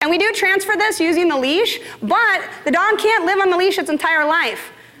bed. And we do transfer this using the leash, but the dog can't live on the leash its entire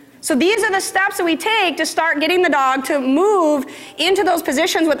life. So these are the steps that we take to start getting the dog to move into those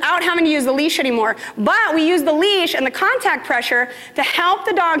positions without having to use the leash anymore. But we use the leash and the contact pressure to help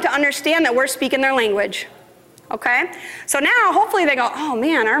the dog to understand that we're speaking their language. Okay? So now, hopefully they go, oh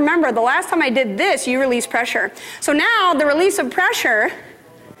man, I remember the last time I did this, you released pressure. So now the release of pressure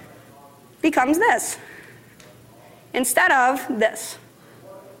becomes this instead of this.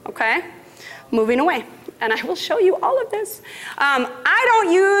 Okay? Moving away. And I will show you all of this. I'm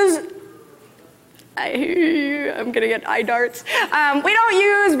going to get eye darts. We don't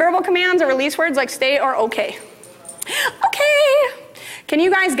use verbal commands or release words like stay or okay. Okay. Can you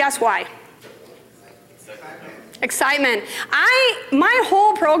guys guess why? Excitement. My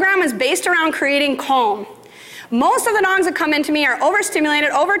whole program is based around creating calm. Most of the dogs that come into me are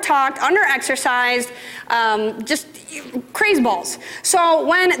overstimulated, overtalked, underexercised, just crazeballs. So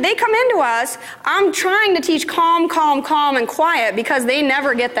when they come into us, I'm trying to teach calm, calm, calm, and quiet because they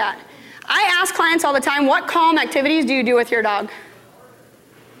never get that. I ask clients all the time, what calm activities do you do with your dog?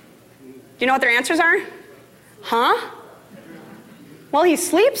 Do you know what their answers are? Huh? Well, he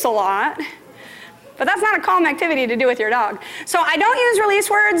sleeps a lot. But that's not a calm activity to do with your dog. So I don't use release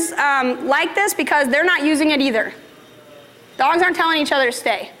words like this because they're not using it either. Dogs aren't telling each other to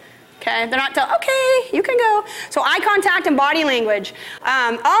stay. Okay? They're not telling, okay, you can go. So eye contact and body language.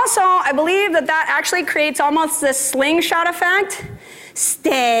 Also, I believe that actually creates almost this slingshot effect.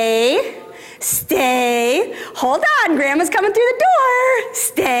 Stay, stay, hold on, Grandma's coming through the door.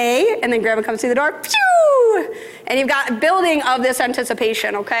 Stay, and then Grandma comes through the door. Phew! And you've got building of this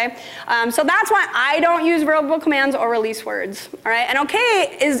anticipation, okay? So that's why I don't use verbal commands or release words, all right? And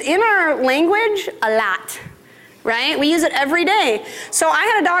okay is in our language a lot, right? We use it every day. So I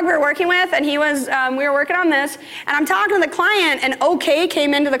had a dog we were working with, and he was, we were working on this, and I'm talking to the client, and okay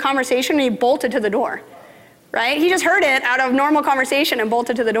came into the conversation, and he bolted to the door, right? He just heard it out of normal conversation and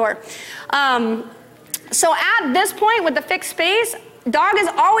bolted to the door. So at this point with the fixed space, dog is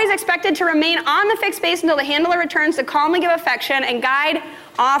always expected to remain on the fixed space until the handler returns to calmly give affection and guide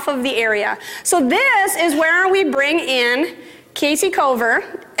off of the area. So this is where we bring in Casey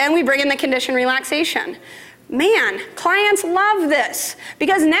Cover and we bring in the condition relaxation. Man, clients love this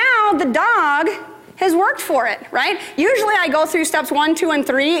because now the dog has worked for it, right? Usually I go through steps 1, 2, and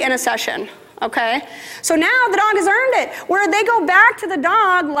 3 in a session. Okay, so now the dog has earned it, where they go back to the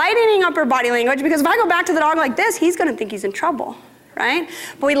dog lightening up her body language, because if I go back to the dog like this, he's gonna think he's in trouble, right?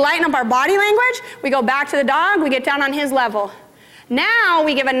 But we lighten up our body language, we go back to the dog, we get down on his level. Now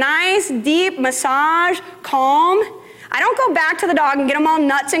we give a nice deep massage, calm. I don't go back to the dog and get him all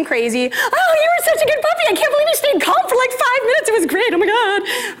nuts and crazy. Oh, you were such a good puppy, I can't believe you stayed calm for like 5 minutes, it was great, oh my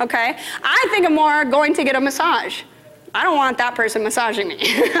God. Okay, I think I'm more going to get a massage. I don't want that person massaging me,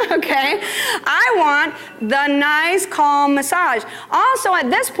 okay? I want the nice, calm massage. Also, at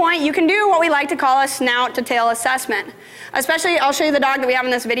this point, you can do what we like to call a snout to tail assessment. Especially, I'll show you the dog that we have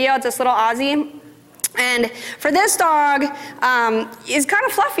in this video. It's this little Aussie. And for this dog, is kind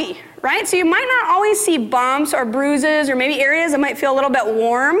of fluffy, right? So you might not always see bumps or bruises or maybe areas that might feel a little bit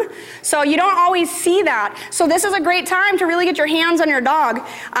warm. So you don't always see that. So this is a great time to really get your hands on your dog.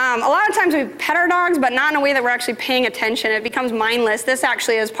 A lot of times we pet our dogs, but not in a way that we're actually paying attention. It becomes mindless. This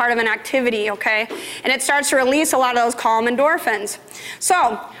actually is part of an activity, okay? And it starts to release a lot of those calm endorphins.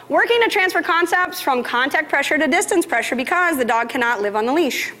 So working to transfer concepts from contact pressure to distance pressure because the dog cannot live on the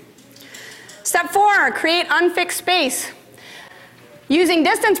leash. Step 4, create unfixed space. Using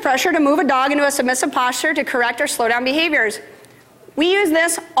distance pressure to move a dog into a submissive posture to correct or slow down behaviors. We use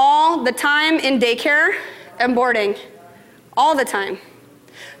this all the time in daycare and boarding. All the time.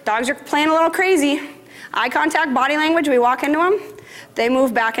 Dogs are playing a little crazy. Eye contact, body language, we walk into them. They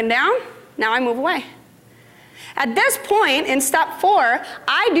move back and down. Now I move away. At this point, in step 4,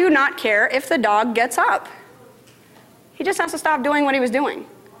 I do not care if the dog gets up. He just has to stop doing what he was doing.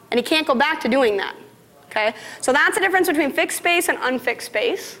 And he can't go back to doing that, okay? So that's the difference between fixed space and unfixed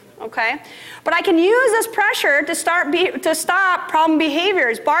space, okay? But I can use this pressure to stop problem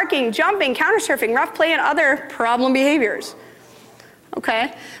behaviors, barking, jumping, counter-surfing, rough play, and other problem behaviors,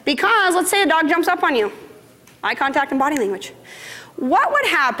 okay? Because let's say a dog jumps up on you, eye contact and body language. What would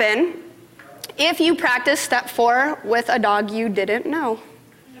happen if you practiced step 4 with a dog you didn't know?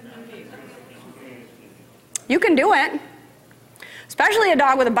 You can do it. Especially a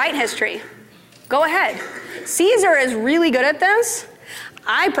dog with a bite history. Go ahead. Caesar is really good at this.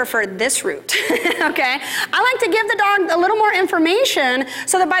 I prefer this route, okay? I like to give the dog a little more information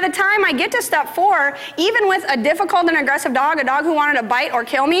so that by the time I get to step 4, even with a difficult and aggressive dog, a dog who wanted to bite or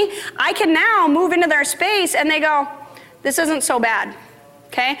kill me, I can now move into their space and they go, this isn't so bad,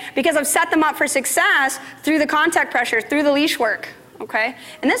 okay? Because I've set them up for success through the contact pressure, through the leash work. Okay?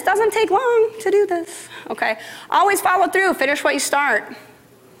 And this doesn't take long to do this, okay? Always follow through, finish what you start.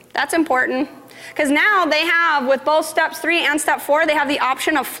 That's important. Because now they have, with both steps 3 and step 4, they have the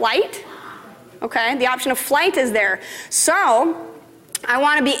option of flight, okay? The option of flight is there. So, I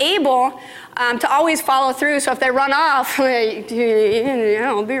want to be able to always follow through, so if they run off,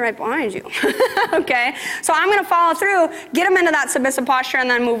 I'll be right behind you, okay? So I'm going to follow through, get them into that submissive posture, and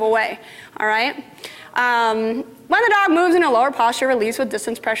then move away, all right? When the dog moves in a lower posture, release with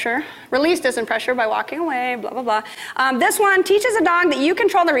distance pressure. Release distance pressure by walking away, blah, blah, blah. This one teaches a dog that you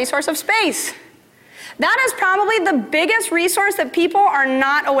control the resource of space. That is probably the biggest resource that people are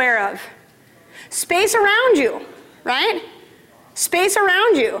not aware of. Space around you, right? Space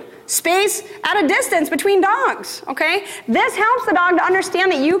around you. Space at a distance between dogs, okay? This helps the dog to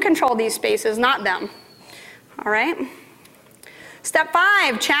understand that you control these spaces, not them. All right? Step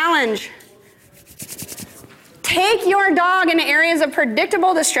 5, challenge. Take your dog into areas of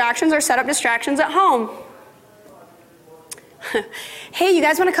predictable distractions or set up distractions at home. Hey, you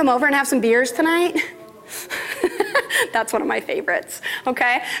guys want to come over and have some beers tonight? That's one of my favorites,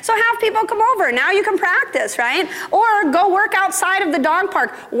 okay? So have people come over. Now you can practice, right? Or go work outside of the dog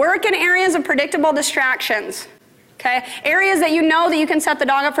park. Work in areas of predictable distractions, okay? Areas that you know that you can set the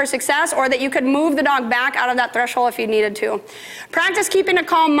dog up for success, or that you could move the dog back out of that threshold if you needed to. Practice keeping a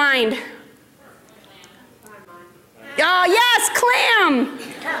calm mind. Oh, yes, clam!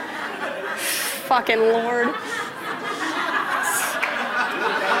 Fucking Lord.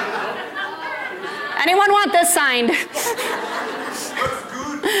 Anyone want this signed?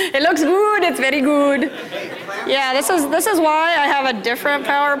 It looks good. It's very good. Yeah, this is why I have a different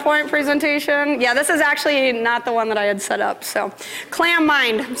PowerPoint presentation. Yeah, this is actually not the one that I had set up. So, clam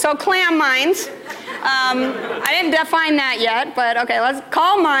mind. So clam minds. I didn't define that yet, but okay, let's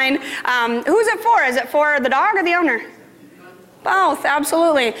call mind. Who's it for? Is it for the dog or the owner? Both,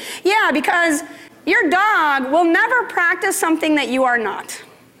 absolutely. Yeah, because your dog will never practice something that you are not.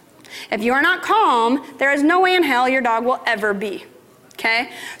 If you are not calm, there is no way in hell your dog will ever be,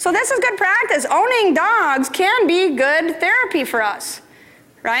 okay? So this is good practice. Owning dogs can be good therapy for us,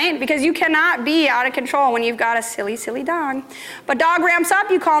 right? Because you cannot be out of control when you've got a silly, silly dog. But dog ramps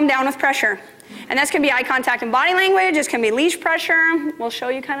up, you calm down with pressure. And this can be eye contact and body language. This can be leash pressure. We'll show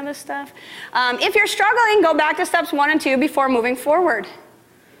you kind of this stuff. If you're struggling, go back to steps 1 and 2 before moving forward,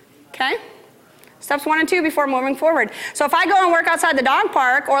 okay? Steps 1 and 2 before moving forward. So if I go and work outside the dog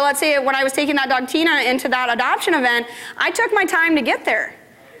park, or let's say when I was taking that dog Tina into that adoption event, I took my time to get there,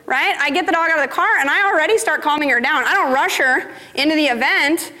 right? I get the dog out of the car and I already start calming her down. I don't rush her into the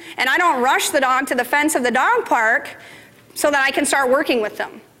event, and I don't rush the dog to the fence of the dog park so that I can start working with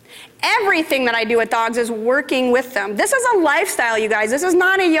them. Everything that I do with dogs is working with them. This is a lifestyle, you guys. This is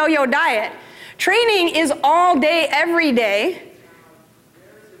not a yo-yo diet. Training is all day, every day,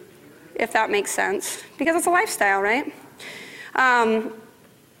 if that makes sense, because it's a lifestyle, right?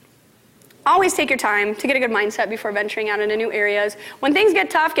 Always take your time to get a good mindset before venturing out into new areas. When things get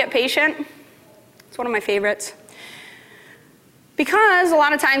tough, get patient. It's one of my favorites. Because a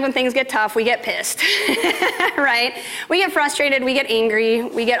lot of times when things get tough, we get pissed, right? We get frustrated, we get angry,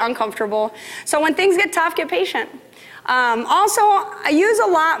 we get uncomfortable. So when things get tough, get patient. Also, I use a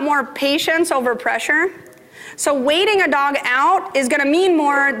lot more patience over pressure. So waiting a dog out is going to mean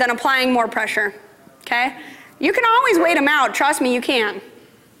more than applying more pressure, okay? You can always wait them out. Trust me, you can.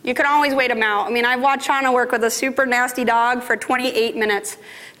 You can always wait them out. I mean, I've watched Shauna work with a super nasty dog for 28 minutes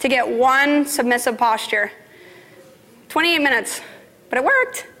to get one submissive posture. 28 minutes, but it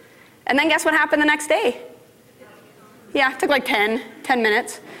worked. And then guess what happened the next day? Yeah, it took like 10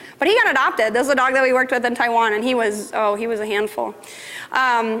 minutes. But he got adopted. This is a dog that we worked with in Taiwan, and he was a handful.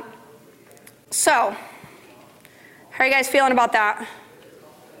 So, how are you guys feeling about that?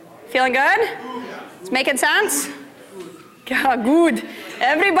 Feeling good? It's making sense? Yeah, good.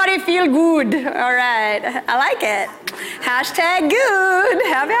 Everybody feel good. All right. I like it. Hashtag good.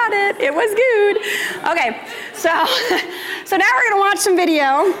 Have at it. It was good. Okay. So now we're going to watch some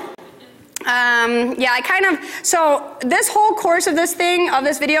video. So this whole course of this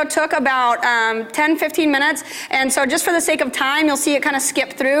video took about 10-15 minutes, and so just for the sake of time, you'll see it kind of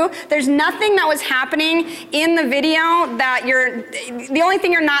skip through. There's nothing that was happening in the video that the only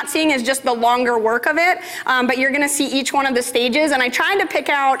thing you're not seeing is just the longer work of it, but you're going to see each one of the stages, and I tried to pick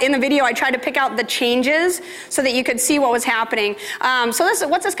out the changes so that you could see what was happening.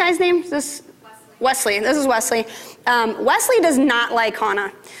 What's this guy's name? Wesley. This is Wesley. Wesley does not like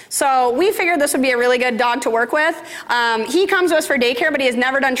Hannah. So we figured this would be a really good dog to work with. He comes to us for daycare, but he has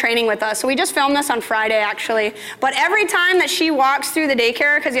never done training with us. So we just filmed this on Friday, actually. But every time that she walks through the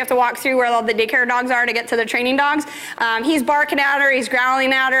daycare, because you have to walk through where all the daycare dogs are to get to the training dogs, he's barking at her, he's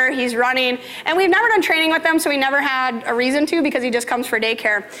growling at her, he's running. And we've never done training with him, so we never had a reason to, because he just comes for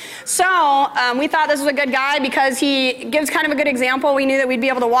daycare. So we thought this was a good guy because he gives kind of a good example. We knew that we'd be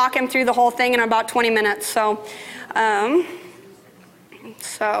able to walk him through the whole thing in about 20 minutes.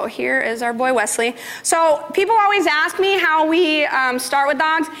 So here is our boy Wesley. So people always ask me how we start with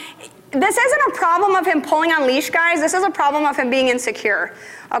dogs. This isn't a problem of him pulling on leash, guys. This is a problem of him being insecure,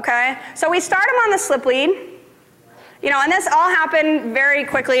 okay? So we start him on the slip lead, You know, and this all happened very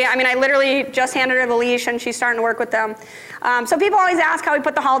quickly. I mean, I literally just handed her the leash and she's starting to work with them. So people always ask how we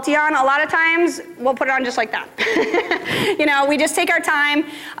put the halty on. A lot of times we'll put it on just like that. You know, we just take our time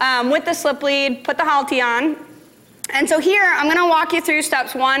with the slip lead, put the halty on. And so here I'm going to walk you through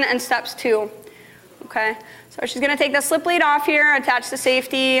steps 1 and steps 2. Okay, so she's going to take the slip lead off here, attach the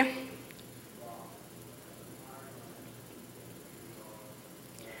safety. You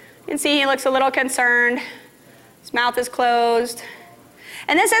can see he looks a little concerned. His mouth is closed.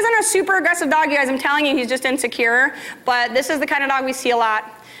 And this isn't a super aggressive dog, you guys. I'm telling you, he's just insecure. But this is the kind of dog we see a lot.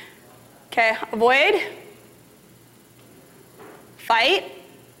 Okay, avoid. Fight.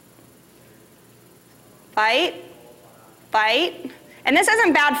 Fight. Fight. And this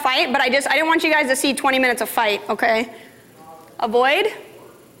isn't bad fight, but I didn't want you guys to see 20 minutes of fight, okay? Avoid.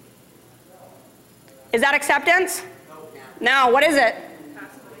 Is that acceptance? No, what is it?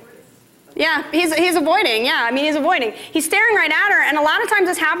 Yeah, he's avoiding. Yeah, I mean, he's avoiding. He's staring right at her, and a lot of times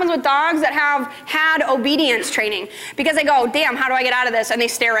this happens with dogs that have had obedience training because they go, damn, how do I get out of this? And they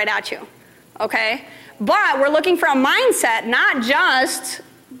stare right at you, okay? But we're looking for a mindset, not just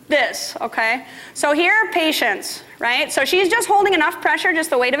this, okay? So here, patience, right? So she's just holding enough pressure,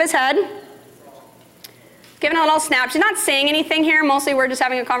 just the weight of his head. Giving a little snap. She's not saying anything here. Mostly we're just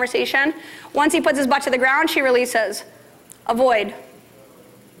having a conversation. Once he puts his butt to the ground, she releases. Avoid.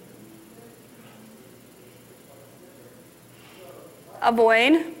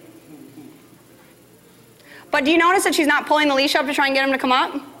 Avoid. But do you notice that she's not pulling the leash up to try and get him to come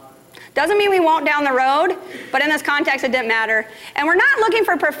up? Doesn't mean we won't down the road, but in this context it didn't matter. And we're not looking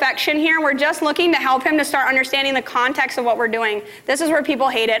for perfection here, we're just looking to help him to start understanding the context of what we're doing. This is where people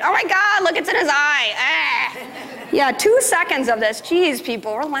hate it. Oh my God, look, it's in his eye. Ah. Yeah, 2 seconds of this. Jeez,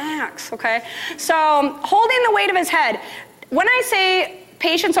 people, relax, okay? So holding the weight of his head. When I say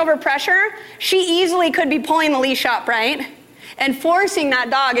patience over pressure, she easily could be pulling the leash up, right? And forcing that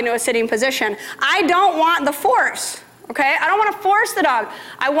dog into a sitting position. I don't want the force, okay? I don't want to force the dog.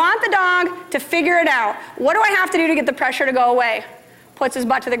 I want the dog to figure it out. What do I have to do to get the pressure to go away? Puts his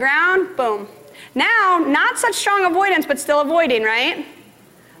butt to the ground, boom. Now, not such strong avoidance, but still avoiding, right?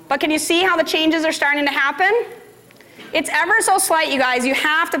 But can you see how the changes are starting to happen? It's ever so slight, you guys. You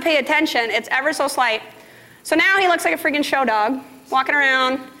have to pay attention. It's ever so slight. So now he looks like a freaking show dog, walking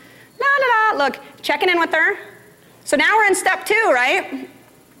around, la la la, look, checking in with her. So now we're in step 2, right?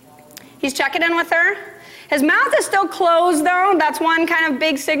 He's checking in with her. His mouth is still closed though, that's one kind of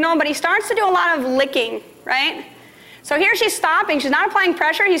big signal, but he starts to do a lot of licking, right? So here she's stopping, she's not applying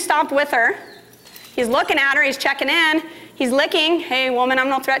pressure, he's stopped with her. He's looking at her, he's checking in, he's licking, hey woman, I'm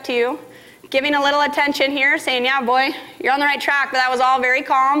no threat to you. Giving a little attention here, saying, yeah boy, you're on the right track, but that was all very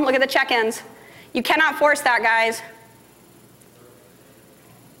calm. Look at the check-ins. You cannot force that, guys.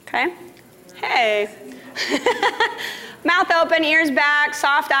 Okay? Hey. Mouth open, ears back,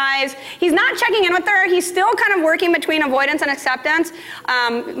 soft eyes. He's not checking in with her. He's still kind of working between avoidance and acceptance.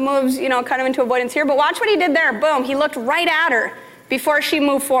 Moves, you know, kind of into avoidance here. But watch what he did there. Boom. He looked right at her before she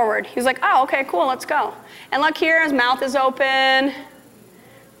moved forward. He was like, oh, okay, cool, let's go. And look here, his mouth is open.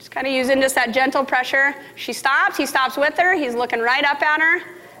 Just kind of using just that gentle pressure. She stops. He stops with her. He's looking right up at her,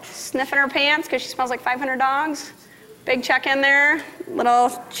 sniffing her pants because she smells like 500 dogs. Big check-in there. Little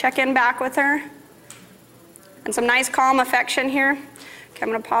check-in back with her. And some nice calm affection here. Okay, I'm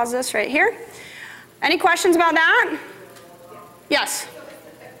going to pause this right here. Any questions about that? Yes?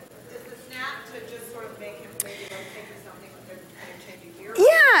 Is the snap to just sort of make him maybe go think of something with their changing gear?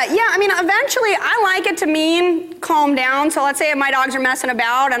 Yeah, I mean, eventually I like it to mean calm down. So let's say if my dogs are messing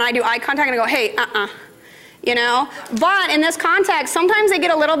about and I do eye contact and I go, hey, you know? But in this context, sometimes they get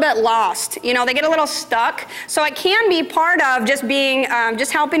a little bit lost. You know, they get a little stuck. So it can be part of just being,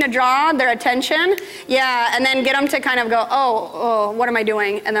 just helping to draw their attention. Yeah, and then get them to kind of go, oh, what am I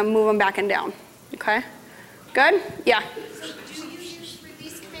doing? And then move them back and down. Okay? Good? Yeah. So do you use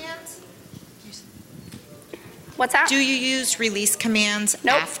release commands? What's that? Do you use release commands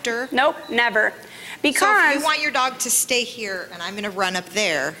after? Nope, never. Because So if you want your dog to stay here and I'm going to run up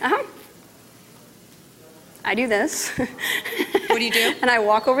there. I do this. What do you do? And I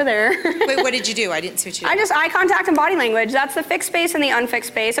walk over there. Wait, what did you do? I didn't see what you did. I just eye contact and body language. That's the fixed space and the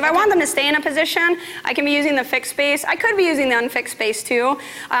unfixed space. If I want them to stay in a position, I can be using the fixed space. I could be using the unfixed space too.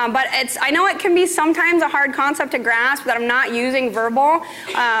 But I know it can be sometimes a hard concept to grasp that I'm not using verbal.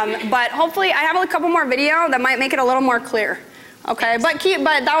 But hopefully I have a couple more video that might make it a little more clear. Okay,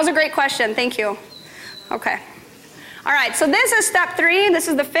 but that was a great question. Thank you. Okay. All right, so this is step 3. This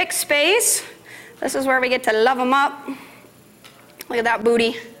is the fixed space. This is where we get to love them up. Look at that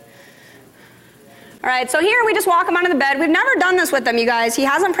booty. All right, so here we just walk him onto the bed. We've never done this with him, you guys. He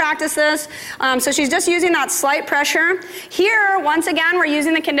hasn't practiced this, so she's just using that slight pressure. Here, once again, we're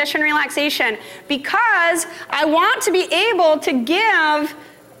using the conditioned relaxation because I want to be able to give,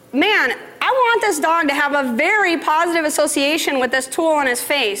 man, I want this dog to have a very positive association with this tool on his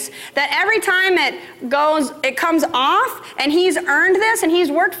face. That every time it comes off and he's earned this and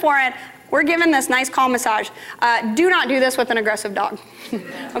he's worked for it, we're giving this nice calm massage. Do not do this with an aggressive dog,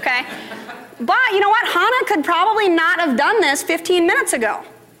 okay? But you know what? Hana could probably not have done this 15 minutes ago.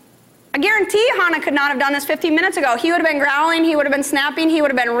 I guarantee Hana could not have done this 15 minutes ago. He would have been growling, he would have been snapping, he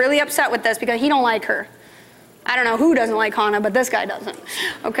would have been really upset with this because he don't like her. I don't know who doesn't like Hana, but this guy doesn't,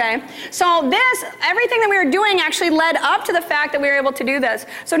 okay? So everything that we were doing actually led up to the fact that we were able to do this.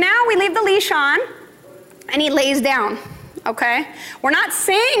 So now we leave the leash on and he lays down, okay? We're not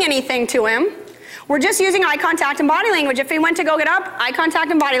saying anything to him. We're just using eye contact and body language. If he went to go get up, eye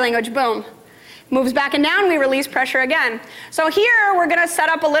contact and body language, boom. Moves back and down, we release pressure again. So here, we're gonna set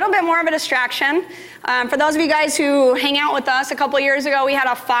up a little bit more of a distraction. For those of you guys who hang out with us, a couple years ago, we had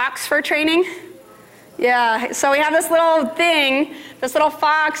a fox for training. Yeah, so we have this little thing, this little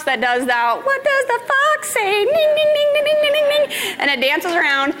fox that does that, what does the fox say? Ding, ding, ding, ding, ding, ding, ding, ding. And it dances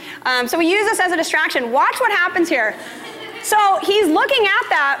around. So we use this as a distraction. Watch what happens here. So he's looking at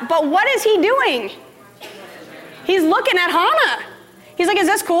that, but what is he doing? He's looking at Hana. He's like, is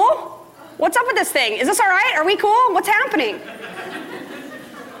this cool? What's up with this thing? Is this all right? Are we cool? What's happening?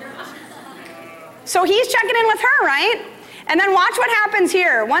 So he's checking in with her, right? And then watch what happens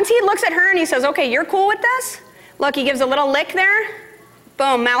here. Once he looks at her and he says, okay, you're cool with this? Look, he gives a little lick there.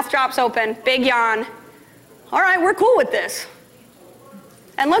 Boom, mouth drops open, big yawn. All right, we're cool with this.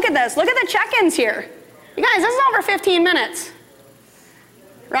 And look at this. Look at the check-ins here. You guys, this is over 15 minutes,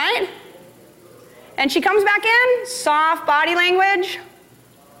 right? And she comes back in, soft body language.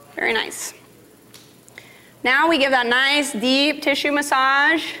 Very nice. Now we give that nice deep tissue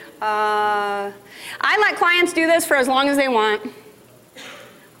massage. I let clients do this for as long as they want.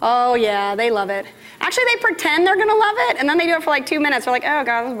 Oh yeah, they love it. Actually, they pretend they're gonna love it, and then they do it for like 2 minutes. They're like, oh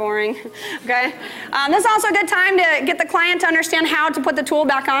God, this is boring, okay? This is also a good time to get the client to understand how to put the tool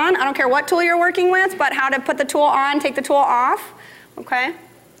back on. I don't care what tool you're working with, but how to put the tool on, take the tool off, okay?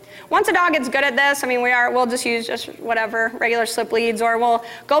 Once a dog gets good at this, I mean, we'll just use just whatever, regular slip leads, or we'll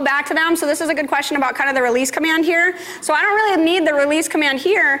go back to them. So this is a good question about kind of the release command here. So I don't really need the release command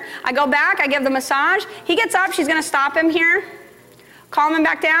here. I go back, I give the massage. He gets up, she's gonna stop him here, calm him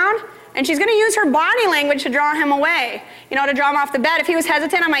back down, and she's gonna use her body language to draw him away, you know, to draw him off the bed. If he was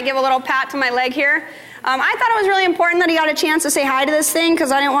hesitant, I might give a little pat to my leg here. I thought it was really important that he got a chance to say hi to this thing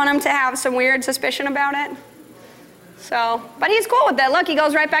because I didn't want him to have some weird suspicion about it. So, but he's cool with that. Look, he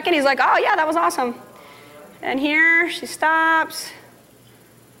goes right back in. He's like, oh yeah, that was awesome. And here, she stops.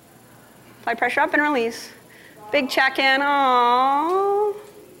 Apply pressure up and release. Big check-in. Aww,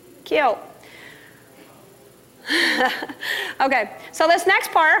 cute. Okay, so this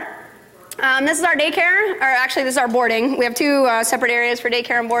next part, this is our daycare, or actually this is our boarding. We have two separate areas for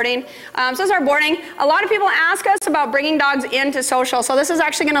daycare and boarding. So this is our boarding. A lot of people ask us about bringing dogs into social. So this is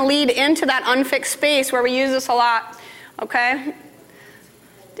actually going to lead into that unfixed space where we use this a lot. Okay?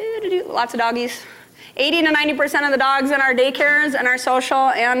 Lots of doggies. 80 to 90% of the dogs in our daycares and our social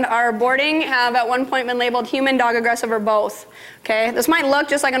and our boarding have at one point been labeled human, dog, aggressive, or both. Okay? This might look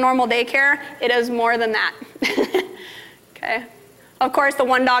just like a normal daycare. It is more than that. Okay? Of course, the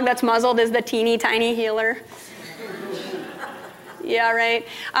one dog that's muzzled is the teeny tiny healer. Yeah, right.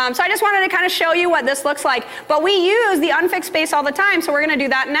 So I just wanted to kind of show you what this looks like. But we use the unfixed space all the time, so we're going to do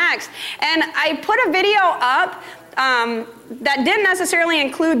that next. And I put a video up that didn't necessarily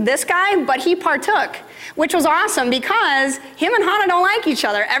include this guy, but he partook, which was awesome because him and Hana don't like each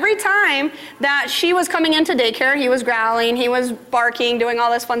other. Every time that she was coming into daycare, he was growling, he was barking, doing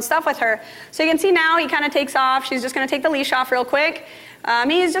all this fun stuff with her. So you can see now he kind of takes off. She's just going to take the leash off real quick.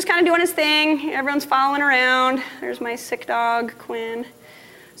 He's just kind of doing his thing. Everyone's following around. There's my sick dog, Quinn.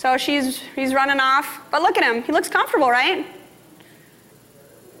 So he's running off. But look at him. He looks comfortable, right?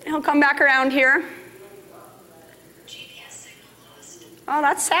 He'll come back around here. Oh,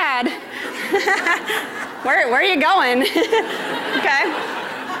 that's sad. Where are you going? Okay.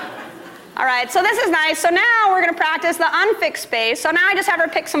 All right, so this is nice. So now we're going to practice the unfixed space. So now I just have her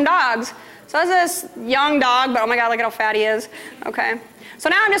pick some dogs. So this is this young dog, but oh my God, look at how fat he is. Okay. So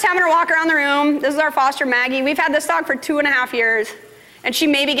now I'm just having her walk around the room. This is our foster Maggie. We've had this dog for 2.5 years, and she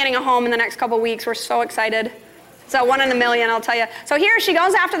may be getting a home in the next couple weeks. We're so excited. It's a 1 in a million, I'll tell you. So here she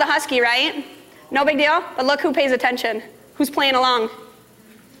goes after the husky, right? No big deal, but look who pays attention. Who's playing along?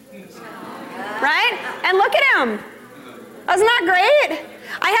 Right? And look at him. Isn't that great?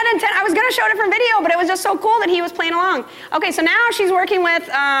 I was gonna show a different video, but it was just so cool that he was playing along. Okay, so now she's working with,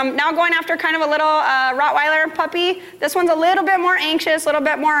 now going after kind of a little Rottweiler puppy. This one's a little bit more anxious, a little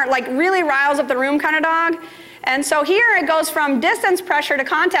bit more like really riles up the room kind of dog. And so here it goes from distance pressure to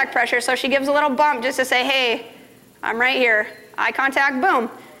contact pressure. So she gives a little bump just to say, hey, I'm right here. Eye contact, boom.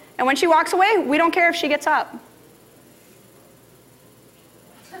 And when she walks away, we don't care if she gets up.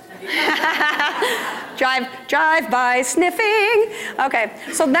 drive by sniffing. Okay,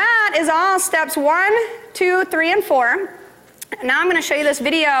 so that is all steps 1, 2, 3, and 4. Now I'm going to show you this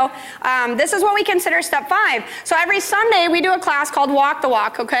video. This is what we consider step 5. So every Sunday we do a class called Walk the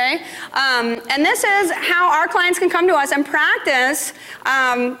Walk, okay? And this is how our clients can come to us and practice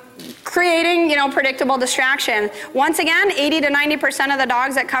creating, predictable distraction. Once again, 80 to 90% of the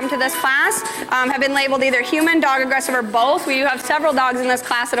dogs that come to this class have been labeled either human, dog aggressive, or both. We do have several dogs in this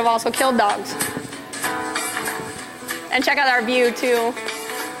class that have also killed dogs. And check out our view too.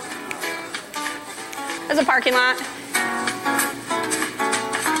 There's a parking lot.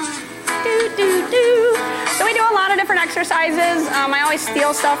 So we do a lot of different exercises. I always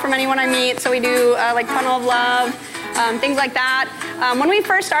steal stuff from anyone I meet. So we do like tunnel of love, things like that. When we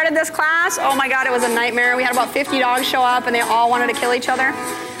first started this class, oh my God, it was a nightmare. We had about 50 dogs show up and they all wanted to kill each other.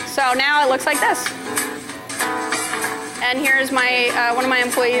 So now it looks like this. And here's my one of my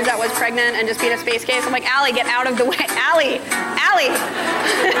employees that was pregnant and just beat a space case. I'm like, Allie, get out of the way. Allie.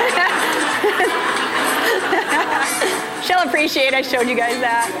 She'll appreciate I showed you guys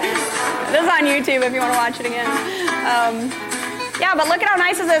that. This is on YouTube if you want to watch it again. Yeah, but look at how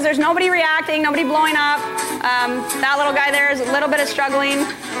nice this is. There's nobody reacting, nobody blowing up. That little guy there is a little bit of struggling,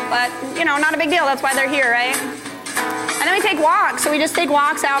 but not a big deal. That's why they're here, right? And then we take walks. So we just take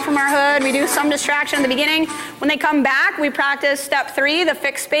walks out from our hood. We do some distraction in the beginning. When they come back, we practice step 3, the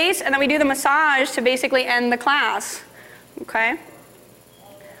fixed space, and then we do the massage to basically end the class. Okay?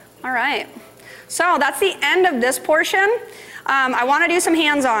 All right. So that's the end of this portion. I want to do some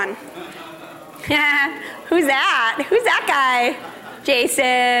hands-on. Who's that? Who's that guy?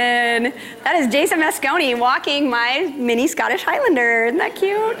 Jason. That is Jason Masconi walking my mini Scottish Highlander. Isn't that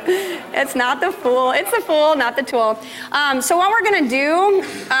cute? It's not the fool. It's the fool, not the tool. So what we're going to do,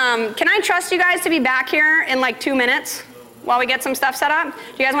 can I trust you guys to be back here in like 2 minutes while we get some stuff set up?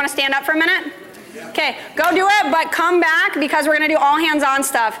 Do you guys want to stand up for a minute? Okay, go do it, but come back because we're going to do all hands-on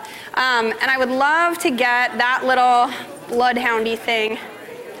stuff. And I would love to get that little bloodhoundy thing.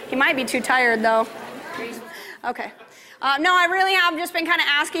 He might be too tired, though. Okay. No, I really have just been kind of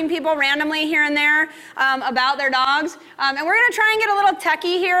asking people randomly here and there about their dogs. And we're going to try and get a little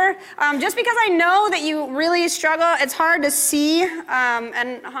techie here. Just because I know that you really struggle. It's hard to see.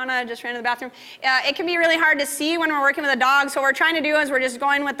 And Hannah just ran to the bathroom. It can be really hard to see when we're working with a dog. So what we're trying to do is we're just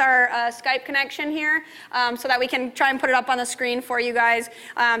going with our Skype connection here so that we can try and put it up on the screen for you guys.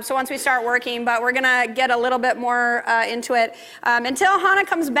 So once we start working, but we're going to get a little bit more into it. Until Hannah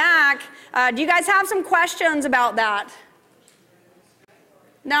comes back, do you guys have some questions about that?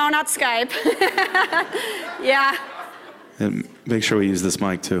 No, not Skype. Yeah. And make sure we use this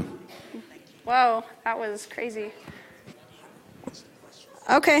mic too. Whoa, that was crazy.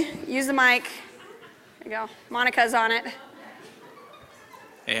 Okay, use the mic. There you go. Monica's on it.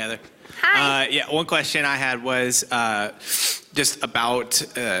 Hey, Heather. Hi. Yeah, one question I had was just about,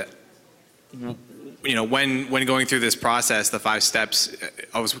 when going through this process, the 5 steps,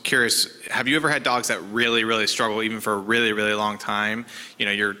 I was curious, have you ever had dogs that really, really struggle even for a really, really long time?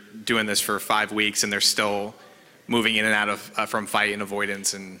 You're doing this for 5 weeks and they're still moving in and out of from fight and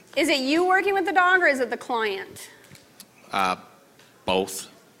avoidance. And Is it you working with the dog or is it the client? both.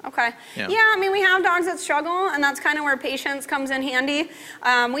 Okay. Yeah. I mean, we have dogs that struggle, and that's kind of where patience comes in handy.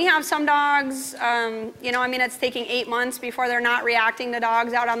 We have some dogs, it's taking 8 months before they're not reacting to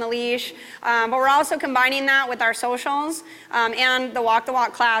dogs out on the leash. But we're also combining that with our socials and the Walk the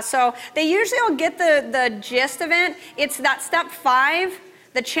Walk class. So they usually will get the gist of it. It's that step 5,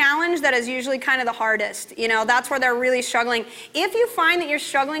 the challenge, that is usually kind of the hardest. That's where they're really struggling. If you find that you're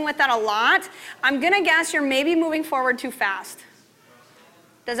struggling with that a lot, I'm going to guess you're maybe moving forward too fast.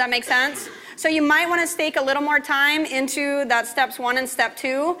 Does that make sense? So you might want to stake a little more time into that steps 1 and step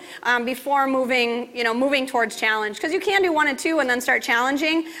 2 before moving towards challenge. Because you can do 1 and 2 and then start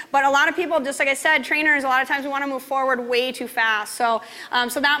challenging. But a lot of people, just like I said, trainers, a lot of times we want to move forward way too fast. So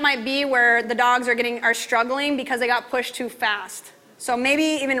that might be where the dogs are struggling because they got pushed too fast. So maybe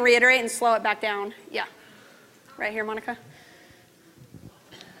even reiterate and slow it back down. Yeah. Right here, Monica.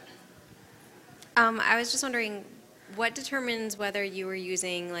 I was just wondering, what determines whether you were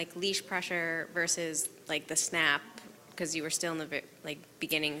using like leash pressure versus like the snap? Because you were still in the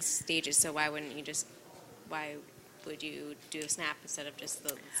beginning stages, so why would you do a snap instead of just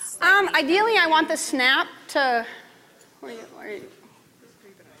the? Ideally, I want the snap to. Where are you?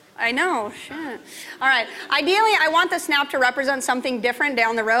 I know, shit. All right. Ideally, I want the snap to represent something different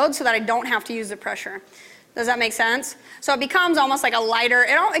down the road so that I don't have to use the pressure. Does that make sense? So it becomes almost like a lighter,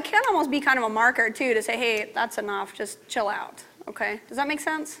 it can almost be kind of a marker too to say, hey, that's enough, just chill out, okay? Does that make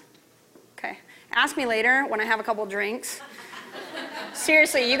sense? Okay. Ask me later when I have a couple drinks.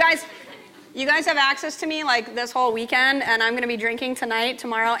 Seriously, you guys have access to me like this whole weekend, and I'm gonna be drinking tonight,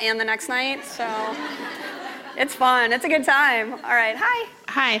 tomorrow, and the next night, so it's fun, it's a good time. All right, hi.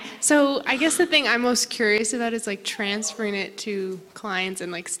 Hi. So I guess the thing I'm most curious about is like transferring it to clients and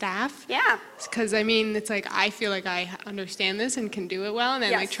like staff. Yeah. Because I mean, it's like I feel like I understand this and can do it well, and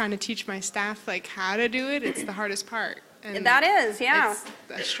then like Yes. trying to teach my staff like how to do it, it's the hardest part. And That is, yeah.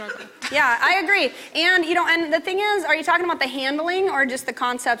 it's a struggle. Yeah, I agree. And and the thing is, are you talking about the handling or just the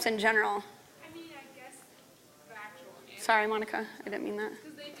concepts in general? I mean, I guess the actual answer. Sorry, Monica, I didn't mean that.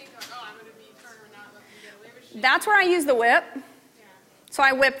 Because they think, oh, I'm going to be turning or not letting you get away with shit. That's where I use the whip. So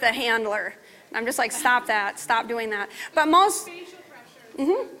I whip the handler. And I'm just like, stop that, stop doing that. But most, Facial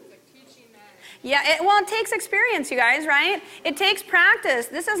pressure, like teaching that. yeah, it takes experience, you guys, right? It takes practice.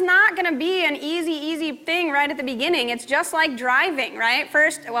 This is not going to be an easy thing right at the beginning. It's just like driving, right?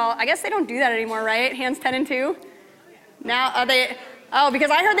 First, well, I guess they don't do that anymore, right? Hands 10 and 2? Now, are they, because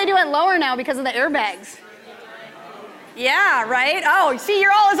I heard they do it lower now because of the airbags. Yeah, right? Oh, see,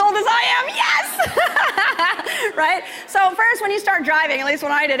 you're all as old as I am. Yes! Right? So first, when you start driving, at least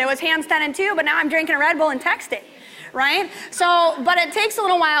when I did, it was hands 10 and 2, but now I'm drinking a Red Bull and texting. Right? So, but it takes a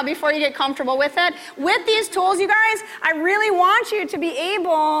little while before you get comfortable with it. With these tools, you guys, I really want you to be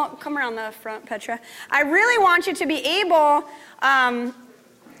able, come around the front, Petra. I really want you to be able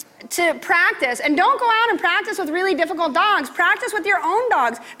to practice. And don't go out and practice with really difficult dogs. Practice with your own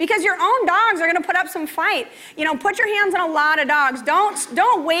dogs, because your own dogs are going to put up some fight. Put your hands on a lot of dogs.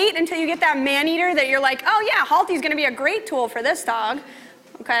 Don't wait until you get that man-eater that you're like, oh yeah, Halty's going to be a great tool for this dog.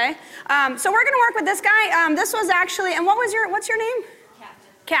 Okay? So we're going to work with this guy. This was actually, and what's your name?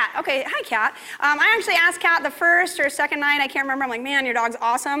 Kat. Okay, hi Kat. I actually asked Kat the first or second night, I can't remember, I'm like, man, your dog's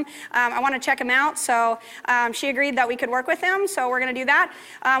awesome. I want to check him out. So she agreed that we could work with him, so we're going to do that.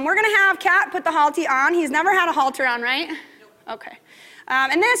 We're going to have Kat put the Halty on. He's never had a halter on, right? Nope. Okay.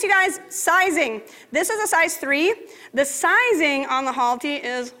 And this, you guys, sizing. This is a size 3. The sizing on the Halty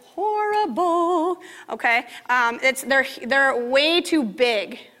is horrible. Okay? They're way too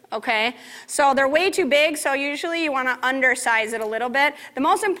big. Okay, so they're way too big, so usually you want to undersize it a little bit. The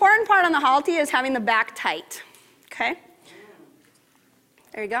most important part on the Halty is having the back tight. Okay,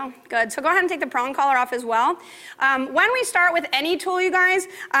 there you go, good. So go ahead and take the prong collar off as well. When we start with any tool, you guys,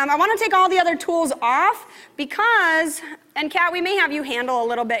 I want to take all the other tools off because, and Kat, we may have you handle a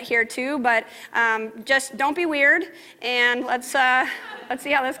little bit here too, but just don't be weird, and let's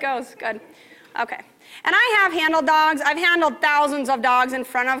see how this goes. Good, okay. And I have handled dogs. I've handled thousands of dogs in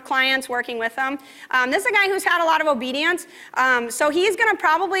front of clients working with them. This is a guy who's had a lot of obedience. So he's going to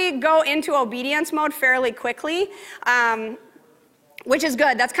probably go into obedience mode fairly quickly, which is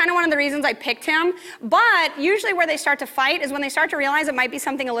good. That's kind of one of the reasons I picked him. But usually where they start to fight is when they start to realize it might be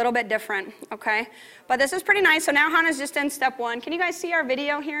something a little bit different. Okay? But this is pretty nice. So now Hannah's just in step 1. Can you guys see our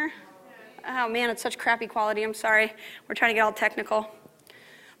video here? Oh, man, it's such crappy quality. I'm sorry. We're trying to get all technical.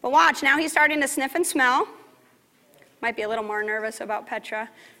 But watch, now he's starting to sniff and smell. Might be a little more nervous about Petra.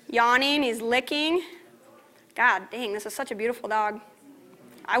 Yawning, he's licking. God dang, this is such a beautiful dog.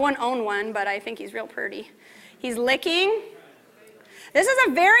 I wouldn't own one, but I think he's real pretty. He's licking. This is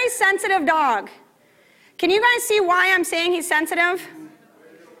a very sensitive dog. Can you guys see why I'm saying he's sensitive?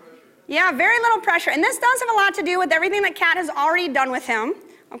 Yeah, very little pressure. And this does have a lot to do with everything that Kat has already done with him.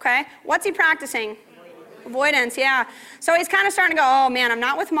 Okay, what's he practicing? Avoidance, yeah. So he's kind of starting to go, oh man, I'm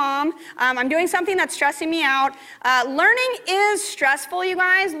not with mom. I'm doing something that's stressing me out. Learning is stressful, you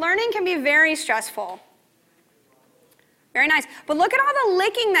guys. Learning can be very stressful. Very nice. But look at all the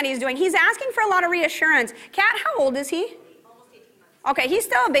licking that he's doing. He's asking for a lot of reassurance. Kat, how old is he? Okay, he's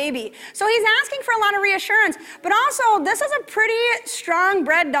still a baby. So he's asking for a lot of reassurance. But also, this is a pretty strong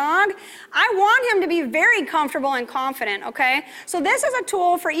bred dog. I want him to be very comfortable and confident, okay? So this is a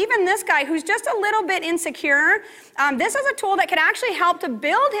tool for even this guy who's just a little bit insecure. This is a tool that could actually help to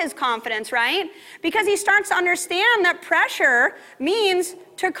build his confidence, right? Because he starts to understand that pressure means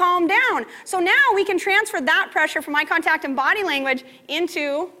to calm down. So now we can transfer that pressure from eye contact and body language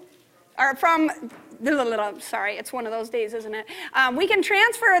into, or from, sorry, it's one of those days, isn't it? We can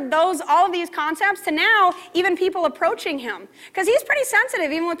transfer all of these concepts to now even people approaching him. Because he's pretty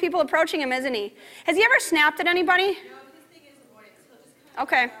sensitive even with people approaching him, isn't he? Has he ever snapped at anybody? No, his thing is avoidance. He'll just kind of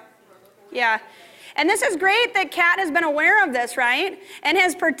Okay. Yeah. And this is great that Kat has been aware of this, right? And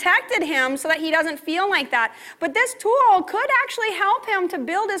has protected him so that he doesn't feel like that. But this tool could actually help him to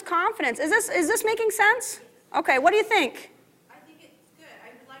build his confidence. Is this making sense? Okay, what do you think? I think it's good.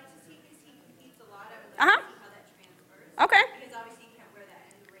 I would like to see, because he competes a lot, I would like Uh-huh. to see how that transfers. Okay. Because obviously you can't wear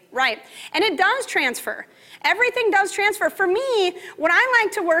that in the ring. Right, and it does transfer. Everything does transfer. For me, what I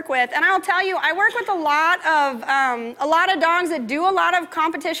like to work with, and I'll tell you, I work with a lot of dogs that do a lot of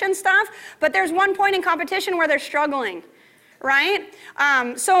competition stuff, but there's one point in competition where they're struggling, right?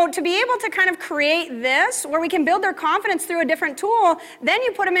 So to be able to kind of create this, where we can build their confidence through a different tool, then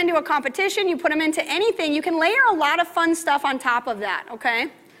you put them into a competition, you put them into anything, you can layer a lot of fun stuff on top of that,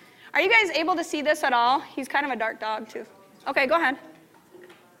 okay? Are you guys able to see this at all? He's kind of a dark dog too. Okay, go ahead.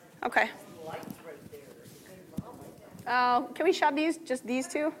 Okay. Can we shove these, just these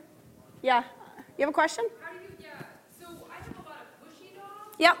two? Yeah. You have a question? How do you, yeah, so I have a lot of pushy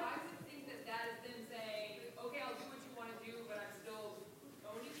dogs. Yep. So I would think that that is them saying, okay, I'll do what you want to do, but I'm still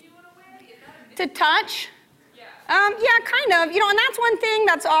owning you in a way? Is that a To touch? Yeah. Yeah, kind of. You know, and that's one thing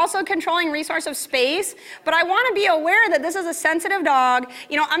that's also controlling resource of space. But I want to be aware that this is a sensitive dog.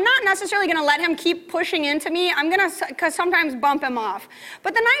 You know, I'm not necessarily going to let him keep pushing into me. I'm going to sometimes bump him off.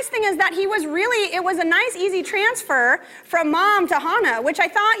 But the nice thing is that it was a nice, easy transfer from Mom to Hana, which I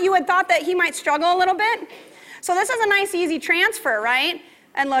thought you had thought that he might struggle a little bit. So this is a nice, easy transfer, right?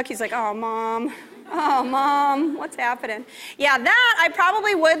 And look, he's like, oh, Mom. Oh, Mom, what's happening? Yeah, that I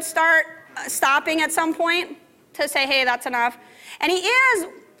probably would start stopping at some point to say, hey, that's enough. And he is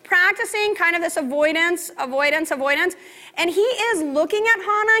practicing kind of this avoidance. And he is looking at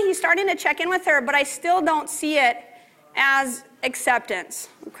Hana. He's starting to check in with her, but I still don't see it as acceptance,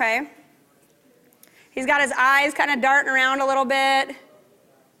 okay? He's got his eyes kind of darting around a little bit.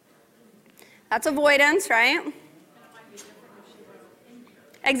 That's avoidance, right?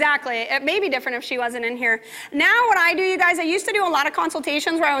 Exactly. It may be different if she wasn't in here. Now what I do, you guys, I used to do a lot of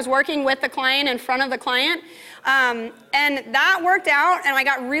consultations where I was working with the client in front of the client. And that worked out, and I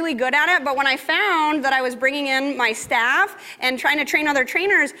got really good at it. But when I found that I was bringing in my staff and trying to train other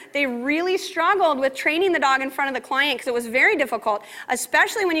trainers, they really struggled with training the dog in front of the client because it was very difficult,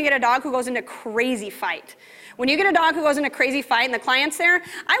 especially when you get a dog who goes into crazy fight. When you get a dog who goes into a crazy fight and the client's there,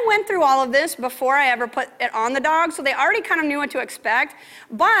 I went through all of this before I ever put it on the dog, so they already kind of knew what to expect.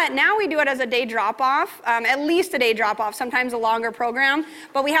 But now we do it as a day drop-off, at least a day drop-off, sometimes a longer program.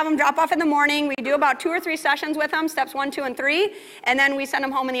 But we have them drop off in the morning. We do about 2 or 3 sessions with them, steps 1, 2, and 3, and then we send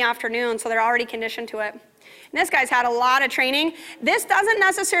them home in the afternoon, so they're already conditioned to it. And this guy's had a lot of training. This doesn't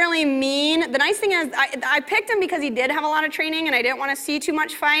necessarily mean, the nice thing is I picked him because he did have a lot of training and I didn't want to see too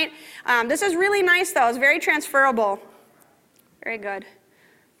much fight. This is really nice though, it's very transferable. Very good.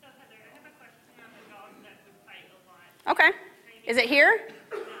 So Heather, I have a question on the dogs that would fight a lot. Okay, is it here?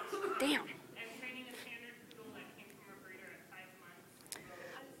 No. Damn. I'm training a standard poodle that came from a breeder at 5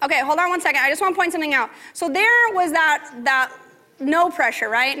 months. Okay, hold on one second, I just want to point something out. So there was that no pressure,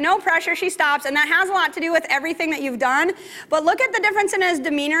 right? No pressure, she stops, and that has a lot to do with everything that you've done. But look at the difference in his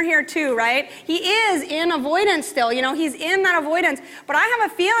demeanor here too, right? He is in avoidance still, you know, he's in that avoidance. But I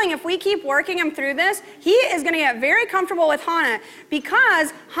have a feeling if we keep working him through this, he is going to get very comfortable with Hana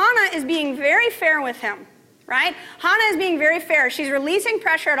because Hana is being very fair with him. Right? Hana is being very fair. She's releasing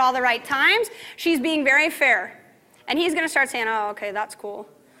pressure at all the right times. She's being very fair. And he's going to start saying, oh, okay, that's cool.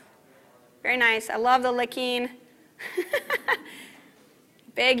 Very nice. I love the licking.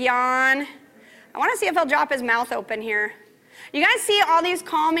 Big yawn. I want to see if he'll drop his mouth open here. You guys see all these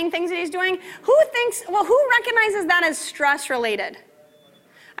calming things that he's doing? Who recognizes that as stress related?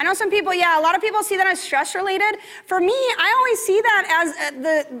 I know some people, yeah, a lot of people see that as stress related. For me, I always see that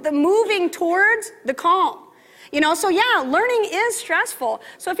as the moving towards the calm. You know, so yeah, learning is stressful.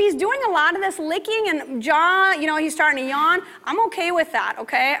 So if he's doing a lot of this licking and jaw, you know, he's starting to yawn, I'm okay with that,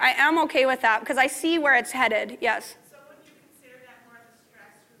 okay? I am okay with that because I see where it's headed, yes. So would you consider that more of a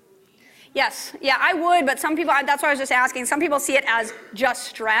stress relief? Yes, yeah, I would, but some people, that's what I was just asking. Some people see it as just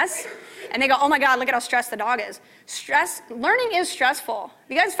stress, and they go, oh my God, look at how stressed the dog is. Learning is stressful.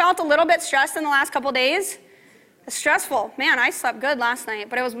 You guys felt a little bit stressed in the last couple days? It's stressful. Man, I slept good last night,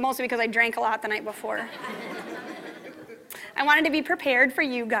 but it was mostly because I drank a lot the night before. I wanted to be prepared for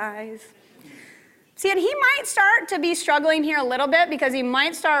you guys. See, and he might start to be struggling here a little bit because he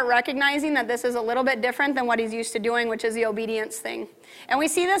might start recognizing that this is a little bit different than what he's used to doing, which is the obedience thing. And we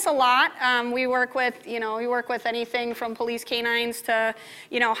see this a lot. We work with anything from police canines to,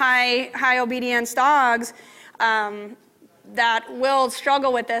 high obedience dogs that will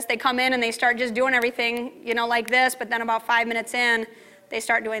struggle with this. They come in and they start just doing everything, like this, but then about 5 minutes in, they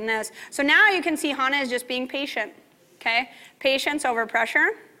start doing this. So now you can see Hana is just being patient, okay? Patience over pressure.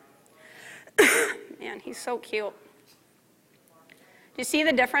 Man, he's so cute. Do you see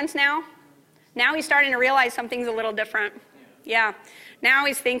the difference now? Now he's starting to realize something's a little different. Yeah. Now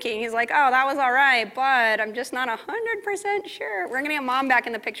he's thinking, he's like, oh, that was all right, but I'm just not 100% sure. We're going to get Mom back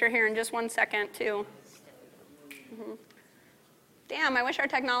in the picture here in just 1 second, too. Damn, I wish our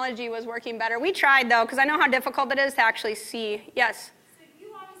technology was working better. We tried, though, because I know how difficult it is to actually see. Yes? So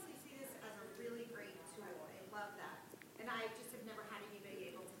you obviously see this as a really great tool. I love that. And I just have never had anybody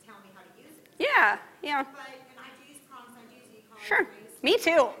able to tell me how to use it. Yeah, yeah. But, and I do use prongs, I do use e-collars. Sure. Me too.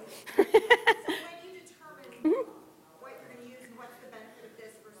 So when you determine what you're going to use and what's the benefit of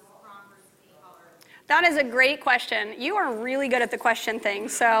this versus prong versus e-collar? That is a great question. You are really good at the question thing,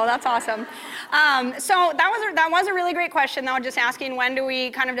 so that's awesome. So that was a really great question, though, just asking when do we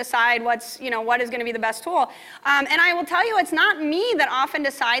kind of decide what is going to be the best tool. And I will tell you, it's not me that often